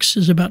section 6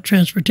 is about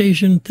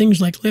transportation,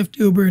 things like Lyft,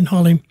 Uber, and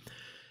hauling.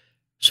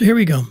 So here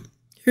we go.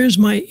 Here's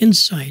my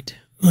insight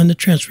on the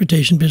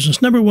transportation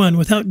business. Number one,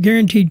 without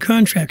guaranteed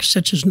contracts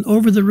such as an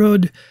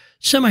over-the-road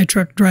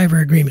semi-truck driver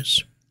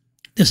agreements,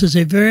 this is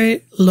a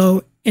very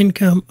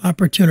low-income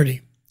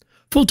opportunity.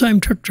 Full-time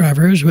truck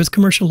drivers with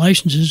commercial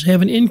licenses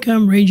have an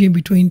income ranging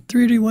between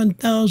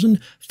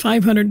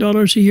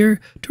 $31,500 a year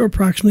to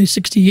approximately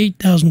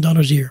 $68,000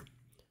 a year.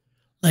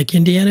 Like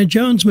Indiana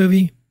Jones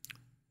movie,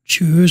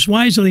 choose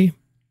wisely.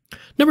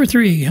 Number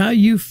three, how do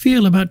you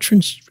feel about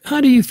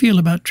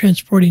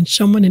transporting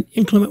someone in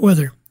inclement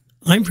weather?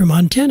 I'm from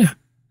Montana.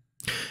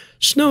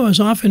 Snow is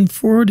often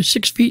 4 to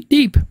 6 feet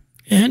deep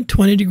and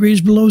 20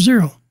 degrees below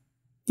zero.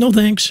 No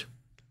thanks.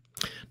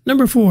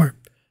 Number four,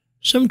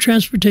 some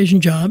transportation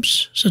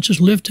jobs, such as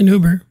Lyft and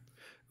Uber,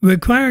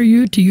 require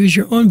you to use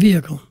your own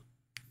vehicle.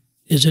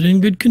 Is it in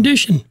good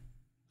condition?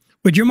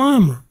 Would your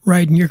mom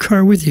ride in your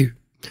car with you?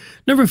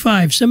 Number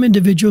five, some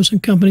individuals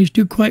and companies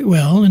do quite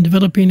well in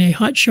developing a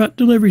hotshot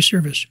delivery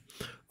service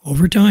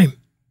over time.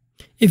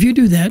 If you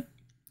do that,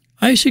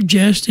 I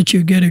suggest that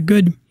you get a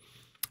good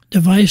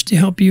device to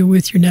help you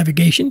with your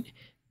navigation.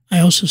 I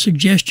also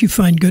suggest you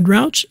find good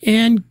routes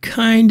and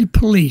kind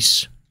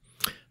police.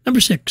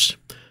 Number six,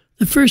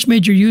 the first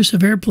major use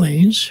of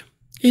airplanes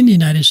in the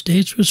United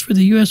States was for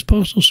the U.S.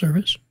 Postal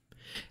Service,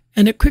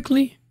 and it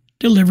quickly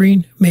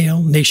delivering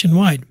mail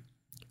nationwide,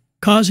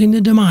 causing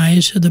the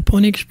demise of the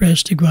Pony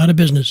Express to go out of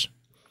business.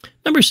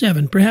 Number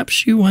seven,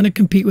 perhaps you want to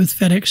compete with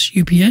FedEx,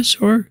 UPS,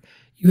 or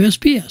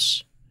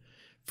USPS.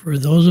 For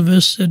those of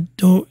us that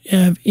don't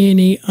have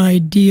any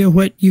idea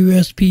what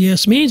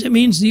USPS means, it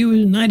means the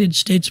United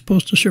States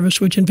Postal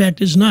Service, which in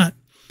fact is not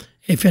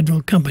a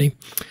federal company.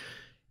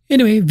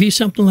 Anyway, be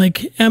something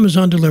like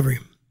Amazon delivery.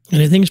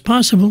 Anything's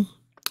possible.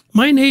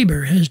 My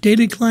neighbor has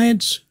daily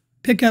clients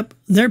pick up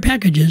their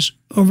packages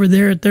over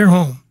there at their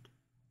home.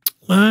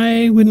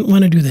 I wouldn't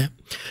want to do that.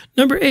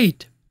 Number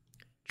eight,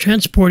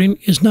 transporting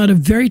is not a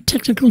very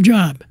technical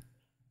job,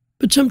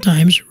 but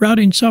sometimes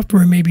routing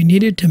software may be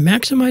needed to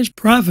maximize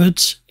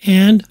profits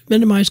and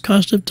minimize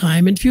cost of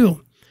time and fuel.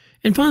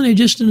 And finally,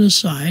 just an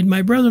aside,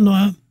 my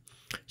brother-in-law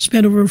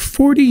spent over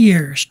 40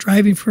 years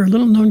driving for a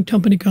little-known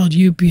company called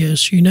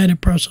UPS,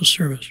 United Parcel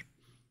Service.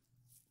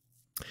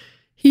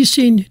 He's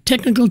seen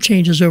technical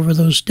changes over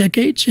those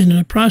decades, and in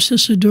the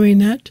process of doing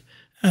that,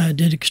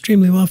 did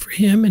extremely well for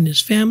him and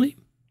his family.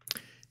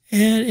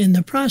 And in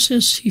the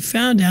process, he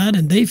found out,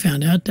 and they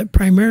found out, that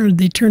primarily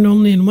they turn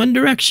only in one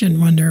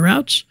direction when their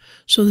routes,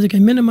 so they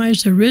can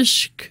minimize the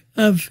risk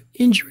of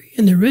injury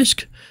and the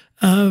risk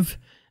of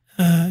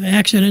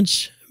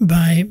accidents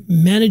by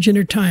managing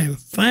their time.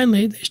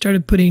 Finally, they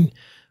started putting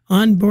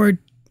onboard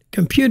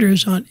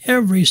computers on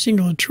every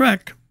single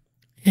truck,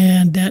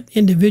 and that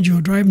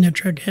individual driving that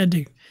truck had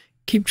to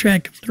keep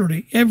track of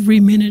literally every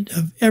minute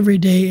of every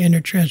day in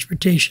their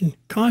transportation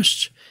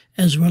costs,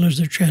 as well as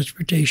their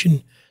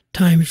transportation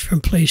times from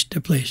place to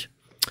place.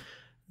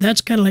 That's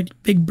kind of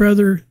like Big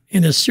Brother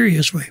in a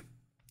serious way.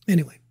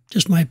 Anyway,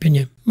 just my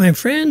opinion. My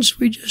friends,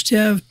 we just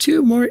have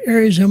two more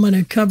areas I'm going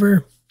to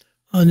cover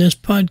on this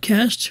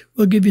podcast.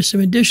 We'll give you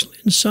some additional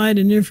insight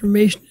and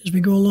information as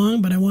we go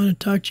along, but I want to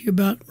talk to you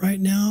about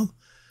right now.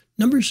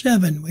 Number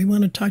seven, we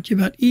want to talk to you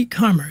about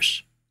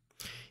e-commerce.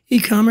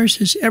 E-commerce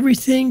is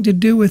everything to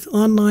do with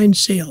online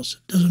sales.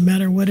 It doesn't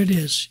matter what it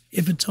is.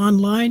 If it's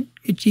online,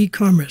 it's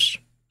e-commerce.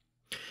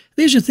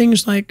 These are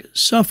things like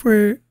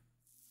software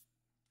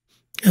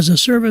as a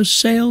service,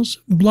 sales,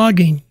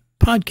 blogging,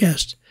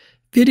 podcasts,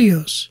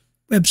 videos,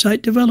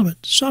 website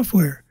development,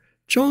 software,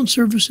 drone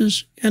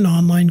services, and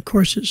online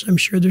courses. I'm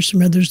sure there's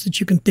some others that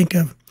you can think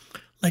of,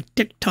 like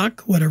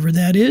TikTok, whatever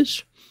that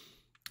is,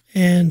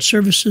 and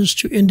services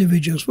to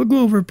individuals. We'll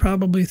go over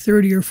probably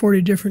 30 or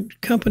 40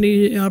 different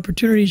company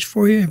opportunities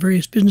for you,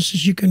 various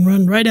businesses you can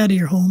run right out of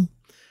your home.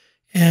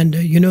 And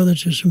you know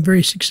that there's some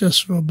very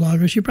successful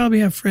bloggers. You probably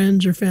have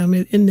friends or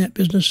family in that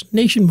business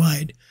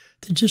nationwide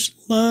that just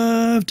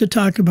love to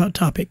talk about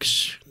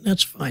topics.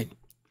 That's fine.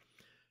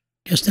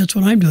 Guess that's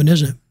what I'm doing,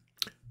 isn't it?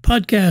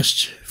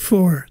 Podcasts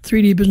for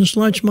 3D business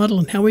launch model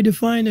and how we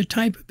define a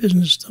type of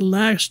business.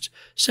 The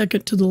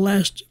second to the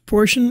last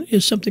portion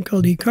is something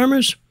called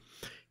e-commerce.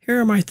 Here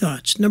are my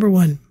thoughts. Number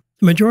one,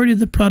 the majority of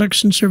the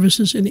products and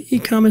services in the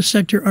e-commerce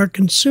sector are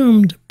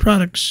consumed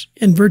products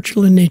and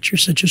virtual in nature,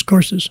 such as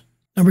courses.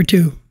 Number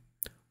two,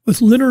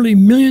 with literally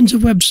millions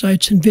of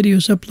websites and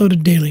videos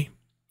uploaded daily,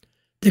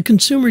 the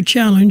consumer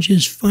challenge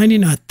is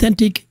finding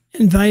authentic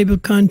and valuable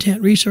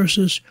content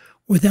resources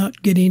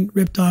without getting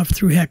ripped off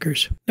through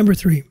hackers. Number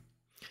three,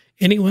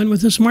 anyone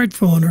with a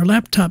smartphone or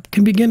laptop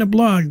can begin a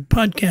blog,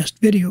 podcast,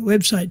 video,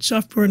 website,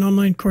 software, and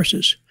online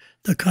courses.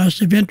 The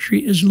cost of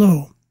entry is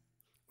low.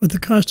 With the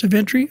cost of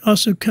entry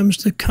also comes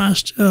the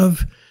cost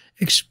of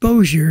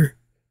exposure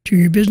to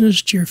your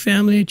business, to your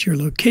family, to your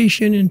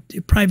location, and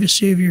the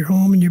privacy of your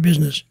home and your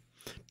business.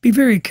 Be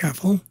very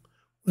careful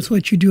with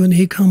what you do in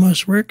the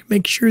e-commerce work.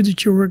 Make sure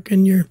that your work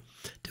and your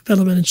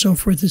development and so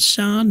forth is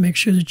sound. Make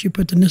sure that you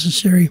put the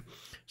necessary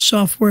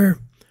software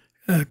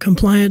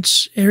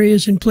compliance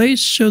areas in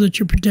place so that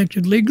you're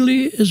protected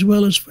legally as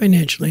well as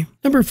financially.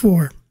 Number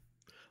four,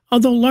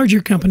 Although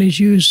larger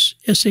companies use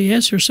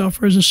SaaS or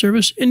software as a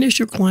service,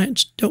 initial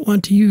clients don't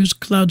want to use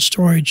cloud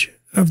storage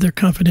of their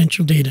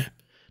confidential data.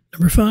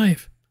 Number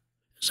 5,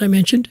 as I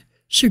mentioned,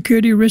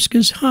 security risk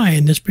is high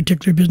in this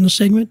particular business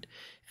segment,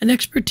 and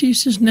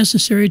expertise is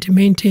necessary to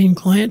maintain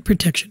client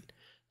protection.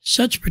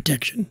 Such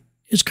protection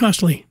is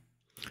costly.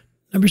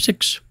 Number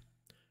 6,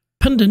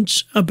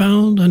 pundits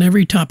abound on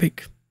every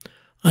topic,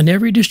 on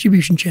every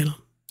distribution channel.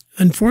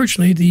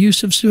 Unfortunately, the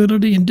use of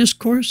civility in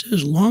discourse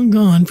is long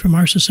gone from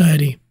our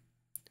society.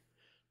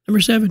 Number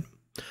 7,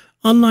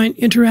 online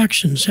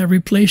interactions have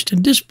replaced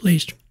and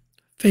displaced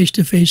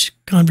face-to-face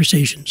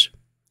conversations.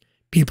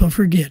 People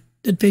forget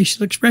that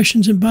facial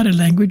expressions and body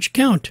language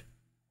count.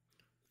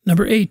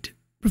 Number 8,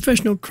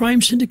 professional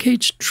crime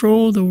syndicates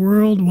troll the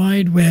World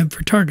Wide Web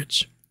for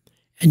targets,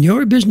 and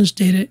your business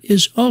data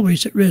is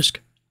always at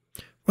risk.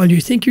 While you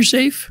think you're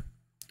safe,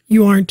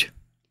 you aren't.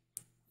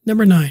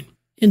 Number 9,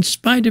 in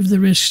spite of the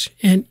risks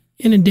and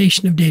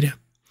inundation of data,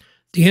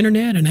 the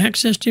internet and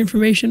access to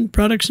information,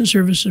 products, and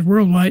services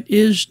worldwide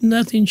is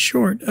nothing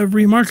short of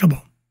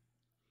remarkable.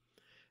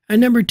 And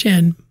number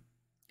 10,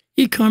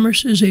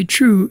 e-commerce is a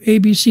true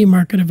ABC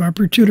market of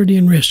opportunity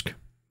and risk.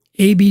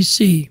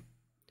 ABC.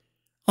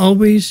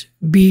 Always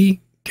be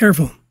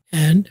careful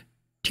and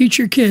teach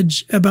your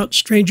kids about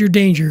stranger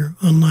danger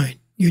online.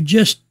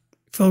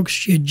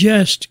 Folks, you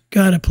just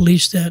got to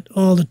police that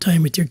all the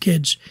time with your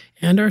kids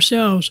and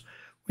ourselves.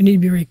 We need to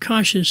be very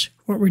cautious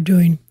what we're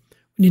doing.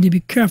 We need to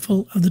be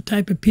careful of the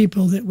type of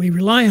people that we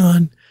rely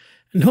on,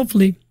 and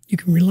hopefully you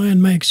can rely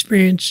on my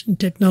experience and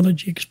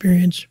technology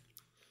experience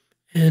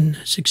and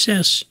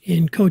success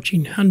in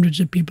coaching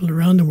hundreds of people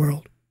around the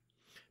world.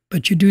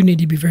 But you do need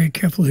to be very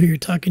careful who you're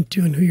talking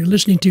to and who you're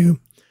listening to,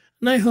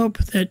 and I hope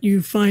that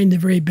you find the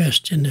very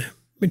best in the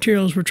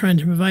materials we're trying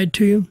to provide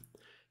to you.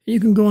 You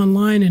can go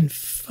online and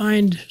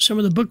find some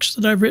of the books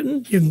that I've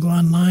written. You can go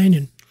online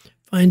and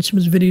find some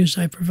of the videos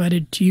I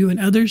provided to you and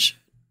others,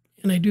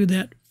 and I do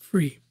that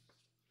free.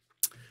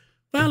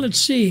 Well, let's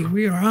see.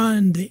 We are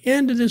on the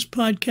end of this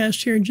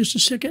podcast here in just a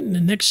second. In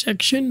the next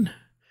section,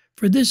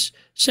 for this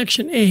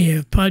section A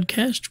of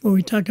podcast, where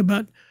we talk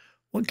about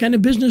what kind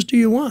of business do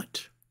you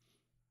want?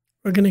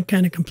 We're going to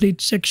kind of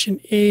complete section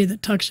A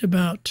that talks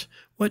about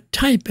what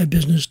type of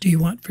business do you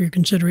want for your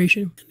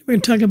consideration. We're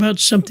going to talk about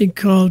something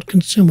called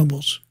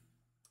consumables.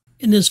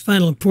 In this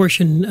final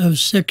portion of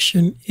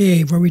section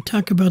A, where we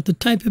talk about the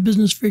type of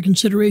business for your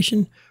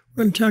consideration,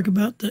 we're going to talk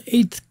about the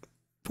 8th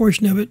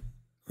portion of it,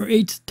 or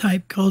 8th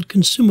type, called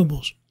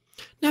consumables.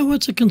 Now,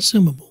 what's a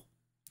consumable?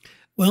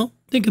 Well,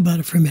 think about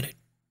it for a minute.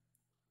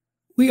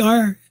 We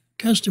are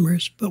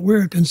customers, but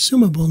we're a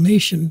consumable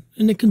nation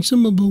in a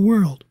consumable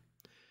world.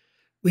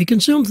 We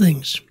consume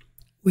things.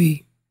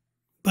 We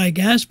buy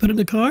gas, put it in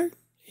the car,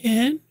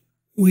 and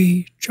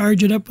we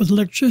charge it up with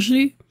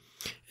electricity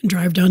and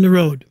drive down the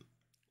road.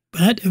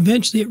 But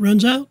eventually it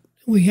runs out,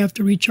 and we have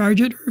to recharge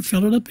it or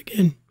fill it up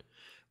again.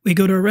 We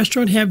go to a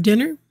restaurant, have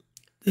dinner.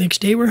 The next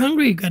day we're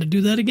hungry, got to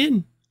do that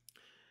again.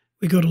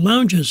 We go to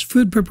lounges,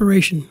 food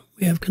preparation.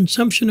 We have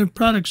consumption of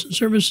products and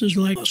services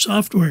like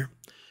software.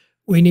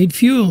 We need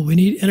fuel. We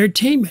need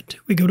entertainment.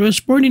 We go to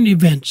sporting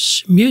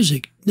events,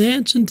 music,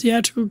 dance, and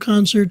theatrical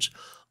concerts.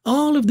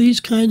 All of these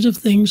kinds of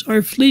things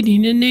are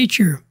fleeting in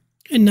nature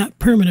and not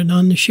permanent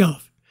on the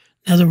shelf.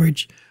 In other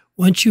words,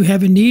 once you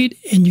have a need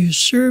and you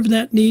serve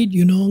that need,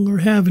 you no longer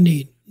have a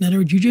need. In other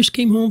words, you just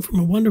came home from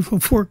a wonderful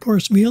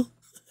 4-course meal.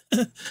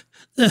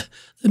 The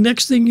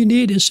next thing you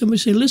need is somebody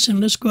say,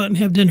 listen, let's go out and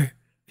have dinner.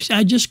 You say,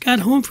 I just got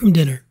home from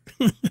dinner.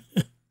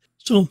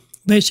 So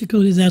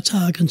basically, that's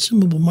how a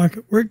consumable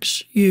market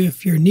works.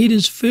 If your need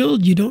is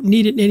filled, you don't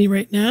need it any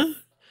right now.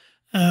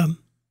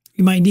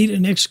 You might need it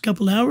in the next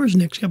couple of hours,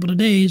 next couple of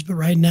days, but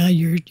right now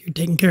you're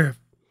taken care of.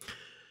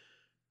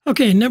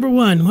 Okay, number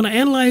 1, when I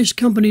analyzed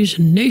companies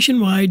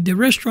nationwide, the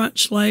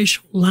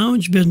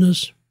restaurant/lounge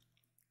business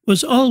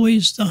was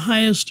always the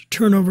highest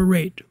turnover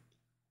rate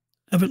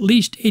of at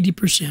least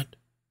 80%.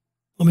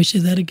 Let me say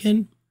that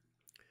again.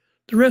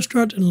 The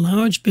restaurant and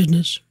lounge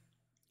business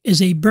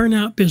is a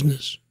burnout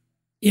business.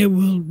 It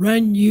will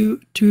run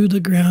you to the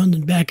ground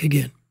and back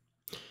again.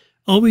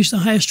 Always the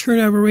highest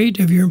turnover rate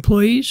of your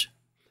employees.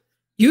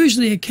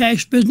 Usually a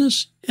cash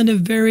business, and a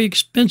very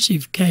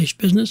expensive cash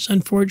business,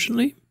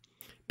 unfortunately,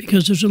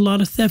 because there's a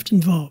lot of theft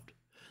involved.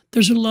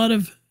 There's a lot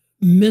of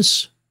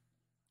what's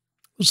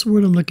the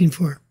word I'm looking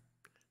for?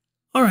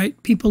 All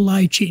right, people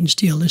lie, cheat, and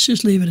steal. Let's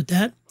just leave it at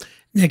that.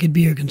 That could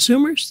be your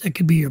consumers. That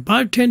could be your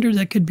bartender.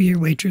 That could be your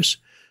waitress.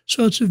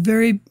 So it's a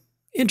very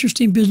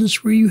interesting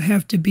business where you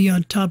have to be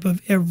on top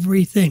of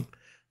everything.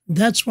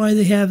 That's why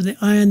they have the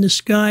eye in the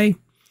sky.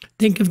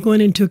 Think of going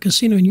into a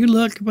casino and you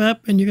look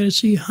up and you're going to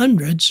see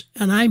hundreds,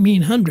 and I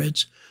mean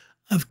hundreds,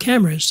 of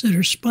cameras that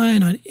are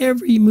spying on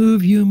every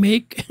move you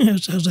make.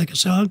 It sounds like a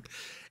song.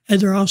 And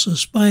they're also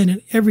spying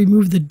on every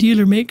move the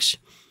dealer makes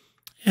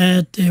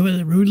at the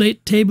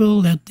roulette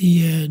table, at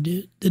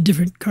the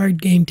different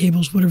card game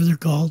tables, whatever they're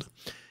called,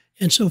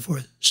 and so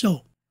forth.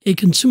 So a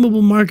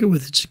consumable market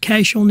with its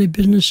cash-only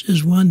business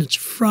is one that's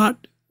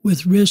fraught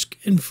with risk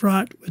and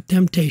fraught with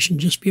temptation.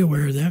 Just be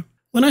aware of that.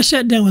 When I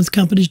sat down with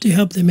companies to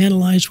help them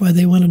analyze why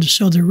they wanted to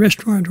sell their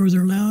restaurant or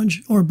their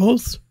lounge or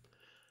both,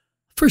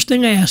 first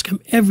thing I ask them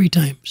every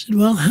time, I said,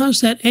 well,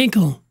 how's that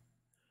ankle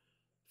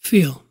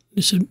feel?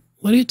 They said,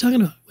 what are you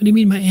talking about? What do you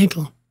mean my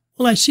ankle?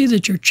 Well, I see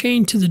that you're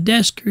chained to the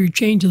desk or you're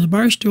chained to the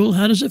bar stool.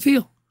 How does it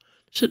feel?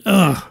 I said,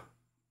 oh,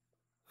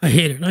 I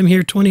hate it. I'm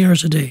here 20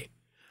 hours a day.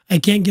 I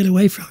can't get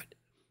away from it.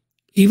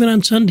 Even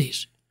on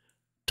Sundays,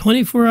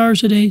 24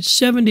 hours a day,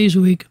 7 days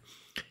a week.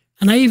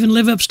 And I even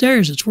live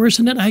upstairs. It's worse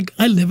than that.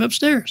 I live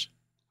upstairs.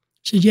 I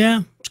said,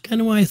 yeah, it's kind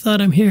of why I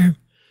thought I'm here.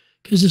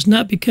 Because it's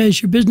not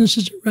because your business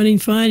isn't running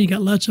fine, you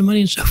got lots of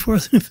money and so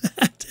forth. In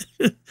fact,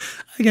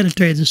 I got to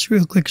tell you this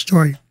real quick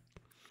story.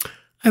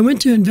 I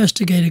went to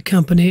investigate a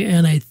company,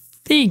 and I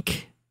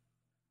think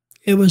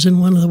it was in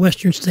one of the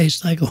western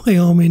states like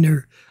Wyoming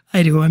or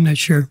Idaho, I'm not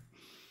sure.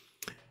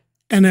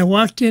 And I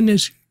walked in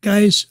this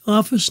guy's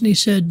office, and he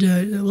said,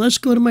 let's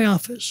go to my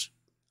office.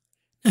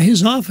 Now,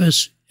 his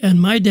office and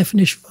my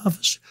definition of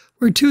office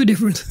were two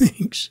different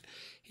things.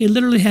 He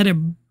literally had a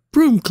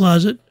broom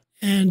closet,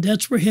 and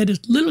that's where he had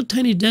his little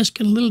tiny desk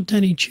and a little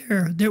tiny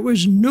chair. There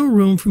was no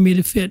room for me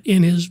to fit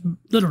in his,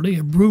 literally,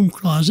 a broom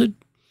closet.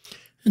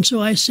 And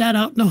so I sat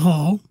out in the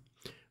hall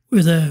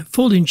with a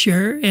folding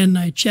chair, and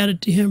I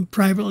chatted to him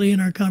privately in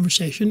our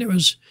conversation. It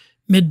was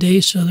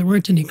midday, so there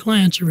weren't any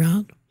clients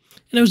around.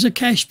 And it was a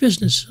cash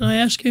business. I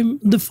asked him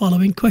the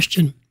following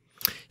question.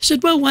 He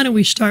said, well, why don't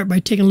we start by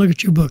taking a look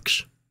at your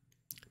books?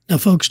 Now,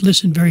 folks,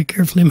 listen very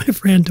carefully, my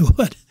friend, to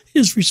what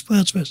his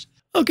response was.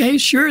 Okay,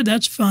 sure,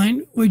 that's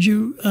fine. Would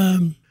you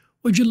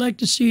like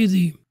to see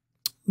the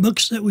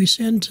books that we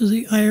send to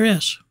the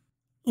IRS?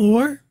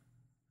 Or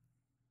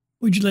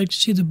would you like to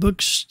see the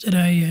books that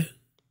I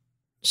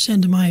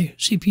send to my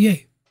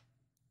CPA?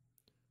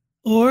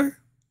 Or,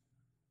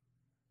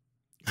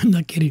 I'm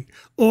not kidding,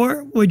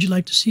 or would you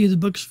like to see the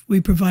books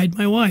we provide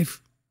my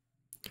wife?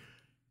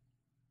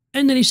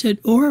 And then he said,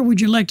 or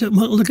would you like to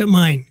look at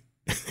mine?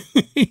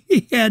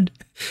 He had,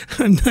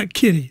 I'm not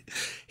kidding,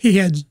 he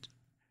had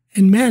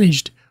and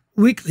managed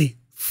weekly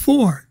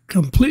 4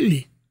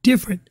 completely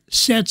different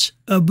sets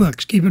of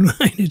books. Keep in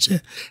mind,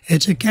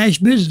 it's a cash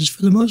business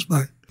for the most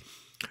part.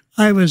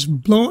 I was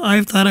blown.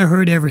 I thought I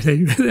heard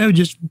everything. That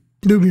just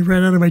blew me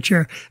right out of my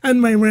chair.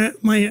 And my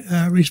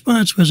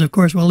response was, of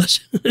course, well,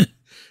 listen.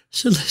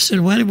 So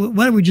listen, why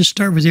don't we just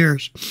start with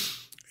yours?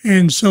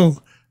 And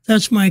so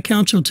that's my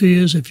counsel to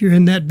you: is if you're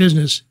in that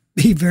business,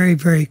 be very,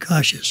 very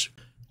cautious.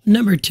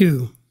 Number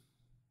 2,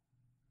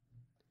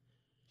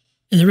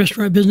 in the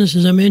restaurant business,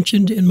 as I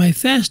mentioned in my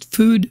fast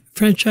food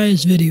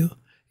franchise video,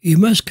 you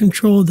must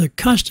control the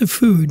cost of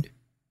food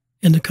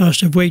and the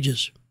cost of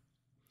wages.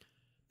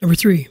 Number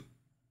 3,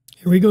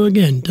 here we go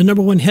again. The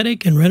number 1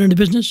 headache in running a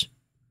business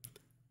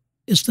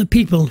is the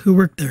people who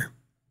work there.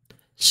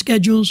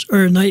 Schedules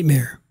are a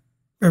nightmare.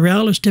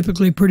 Morale is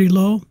typically pretty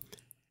low,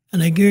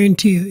 and I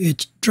guarantee you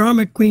it's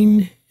drama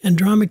queen and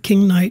drama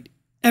king night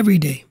every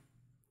day.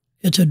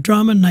 It's a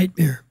drama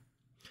nightmare.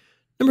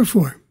 Number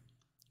 4,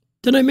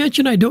 did I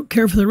mention I don't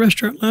care for the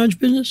restaurant lounge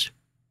business?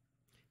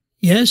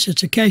 Yes,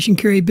 it's a cash and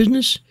carry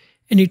business,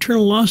 and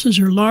eternal losses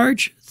are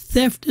large.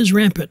 Theft is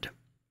rampant.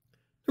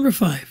 Number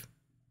 5,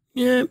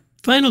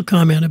 final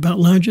comment about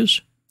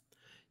lounges.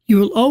 You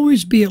will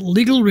always be at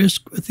legal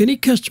risk with any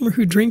customer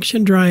who drinks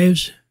and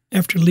drives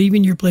after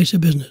leaving your place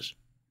of business.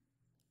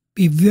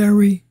 Be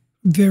very,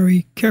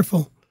 very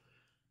careful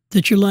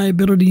that your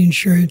liability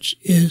insurance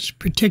is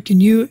protecting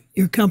you,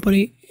 your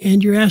company,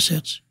 and your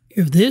assets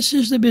if this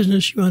is the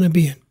business you want to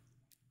be in.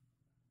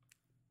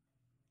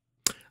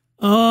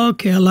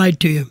 Okay, I lied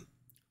to you.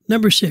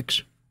 Number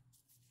 6.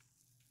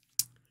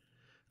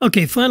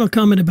 Okay, final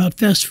comment about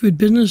fast food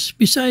business.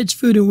 Besides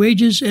food and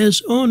wages,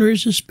 as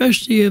owners,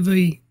 especially of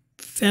a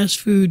fast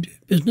food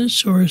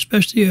business, or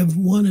especially of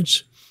one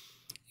that's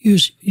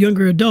used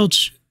younger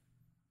adults,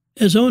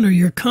 as owner,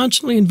 you're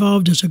constantly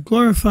involved as a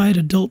glorified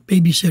adult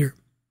babysitter.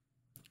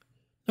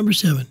 Number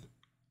 7.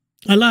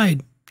 I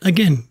lied.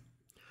 Again.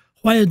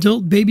 Why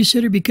adult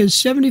babysitter? Because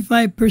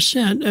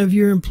 75% of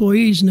your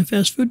employees in the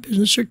fast food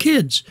business are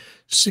kids,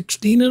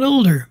 16 and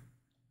older,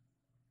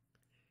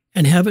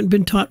 and haven't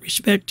been taught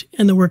respect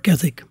and the work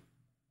ethic.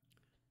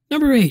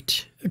 Number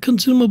 8, a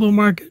consumable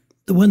market.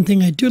 The one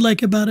thing I do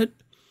like about it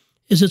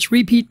is it's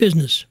repeat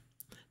business.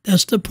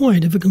 That's the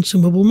point of a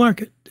consumable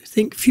market.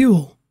 Think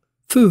fuel,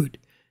 food,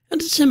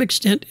 and to some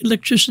extent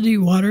electricity,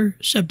 water,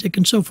 septic,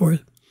 and so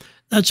forth.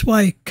 That's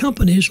why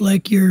companies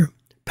like your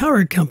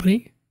power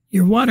company,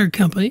 your water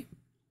company,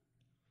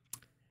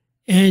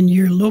 and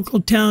your local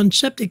town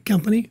septic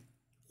company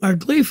are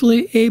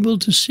gleefully able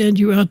to send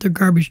you out their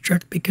garbage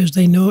truck because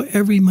they know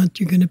every month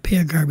you're going to pay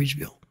a garbage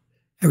bill.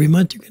 Every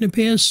month you're going to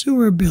pay a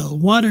sewer bill,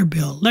 water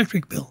bill,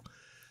 electric bill.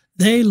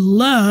 They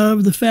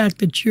love the fact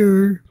that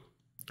you're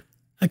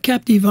a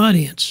captive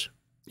audience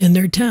in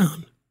their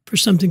town for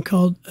something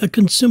called a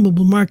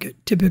consumable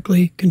market,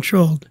 typically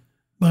controlled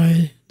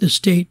by the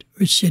state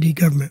or city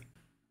government.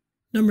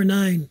 Number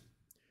 9,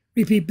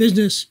 repeat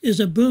business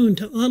is a boon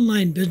to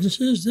online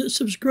businesses that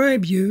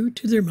subscribe you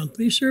to their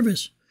monthly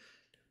service.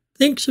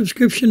 Think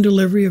subscription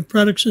delivery of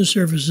products and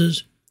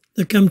services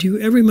that come to you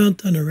every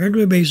month on a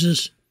regular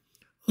basis,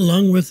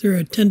 along with their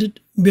attendant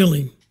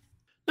billing.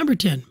 Number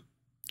 10.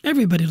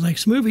 Everybody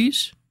likes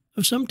movies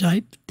of some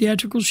type,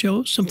 theatrical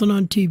shows, something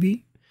on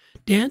TV,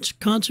 dance,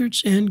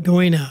 concerts, and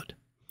going out.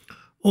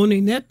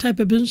 Owning that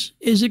type of business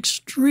is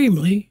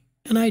extremely,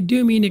 and I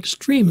do mean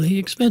extremely,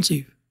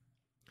 expensive.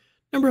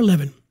 Number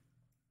 11.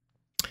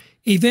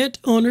 Event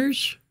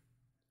owners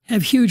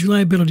have huge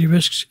liability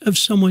risks of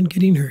someone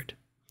getting hurt.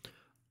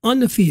 On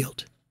the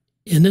field,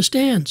 in the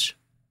stands,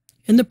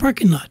 in the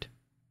parking lot,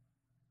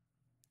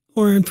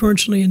 or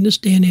unfortunately in this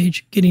day and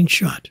age, getting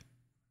shot.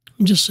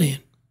 I'm just saying.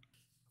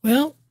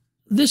 Well,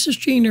 this is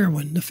Gene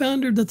Irwin, the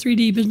founder of the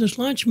 3D Business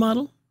Launch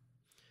Model,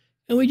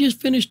 and we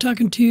just finished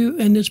talking to you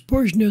in this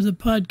portion of the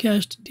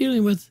podcast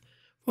dealing with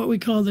what we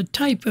call the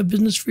type of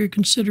business for your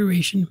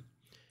consideration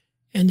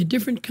and the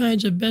different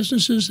kinds of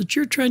businesses that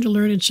you're trying to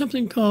learn in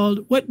something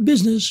called What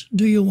Business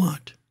Do You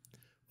Want?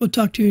 We'll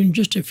talk to you in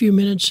just a few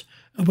minutes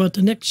about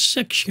the next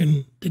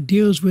section that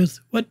deals with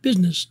what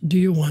business do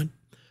you want.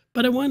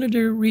 But I wanted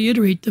to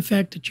reiterate the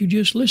fact that you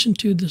just listened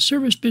to the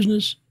service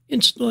business,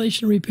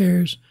 installation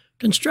repairs,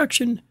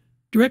 construction,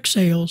 direct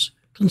sales,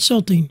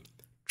 consulting,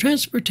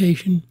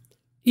 transportation,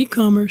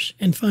 e-commerce,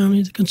 and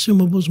finally the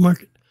consumables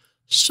market.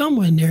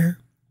 Somewhere in there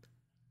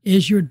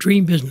is your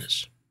dream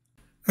business.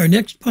 Our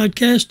next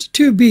podcast,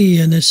 2B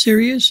in this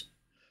series,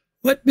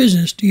 What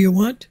Business Do You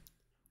Want?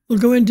 We'll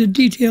go into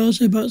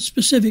details about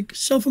specific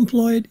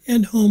self-employed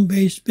and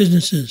home-based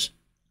businesses.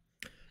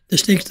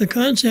 This takes the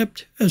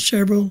concept of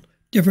several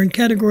different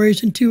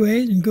categories in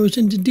 2A and goes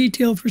into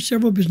detail for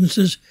several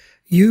businesses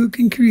you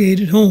can create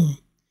at home.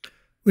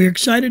 We're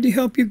excited to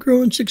help you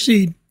grow and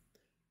succeed.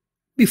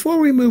 Before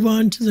we move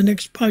on to the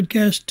next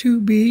podcast,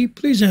 2B,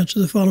 please answer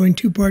the following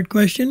two-part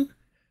question.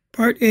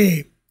 Part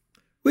A,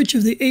 which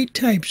of the 8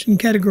 types and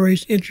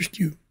categories interest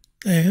you?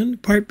 And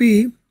Part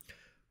B,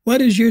 what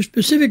is your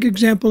specific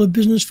example of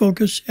business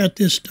focus at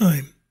this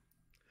time?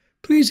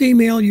 Please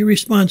email your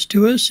response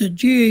to us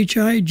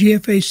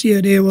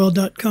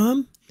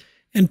atghigfac@aol.com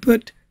and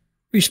put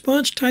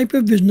response type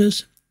of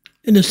business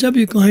in the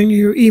subject line of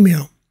your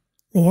email.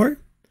 Or,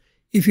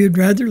 if you'd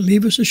rather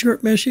leave us a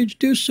short message,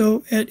 do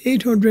so at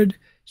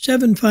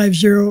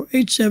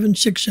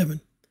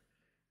 800-750-8767.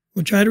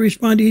 We'll try to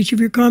respond to each of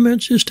your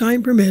comments as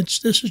time permits.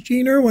 This is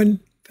Gene Irwin,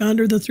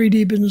 founder of the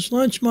 3D Business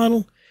Launch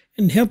Model,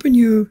 and helping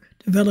you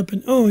develop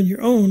and own your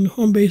own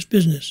home-based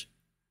business.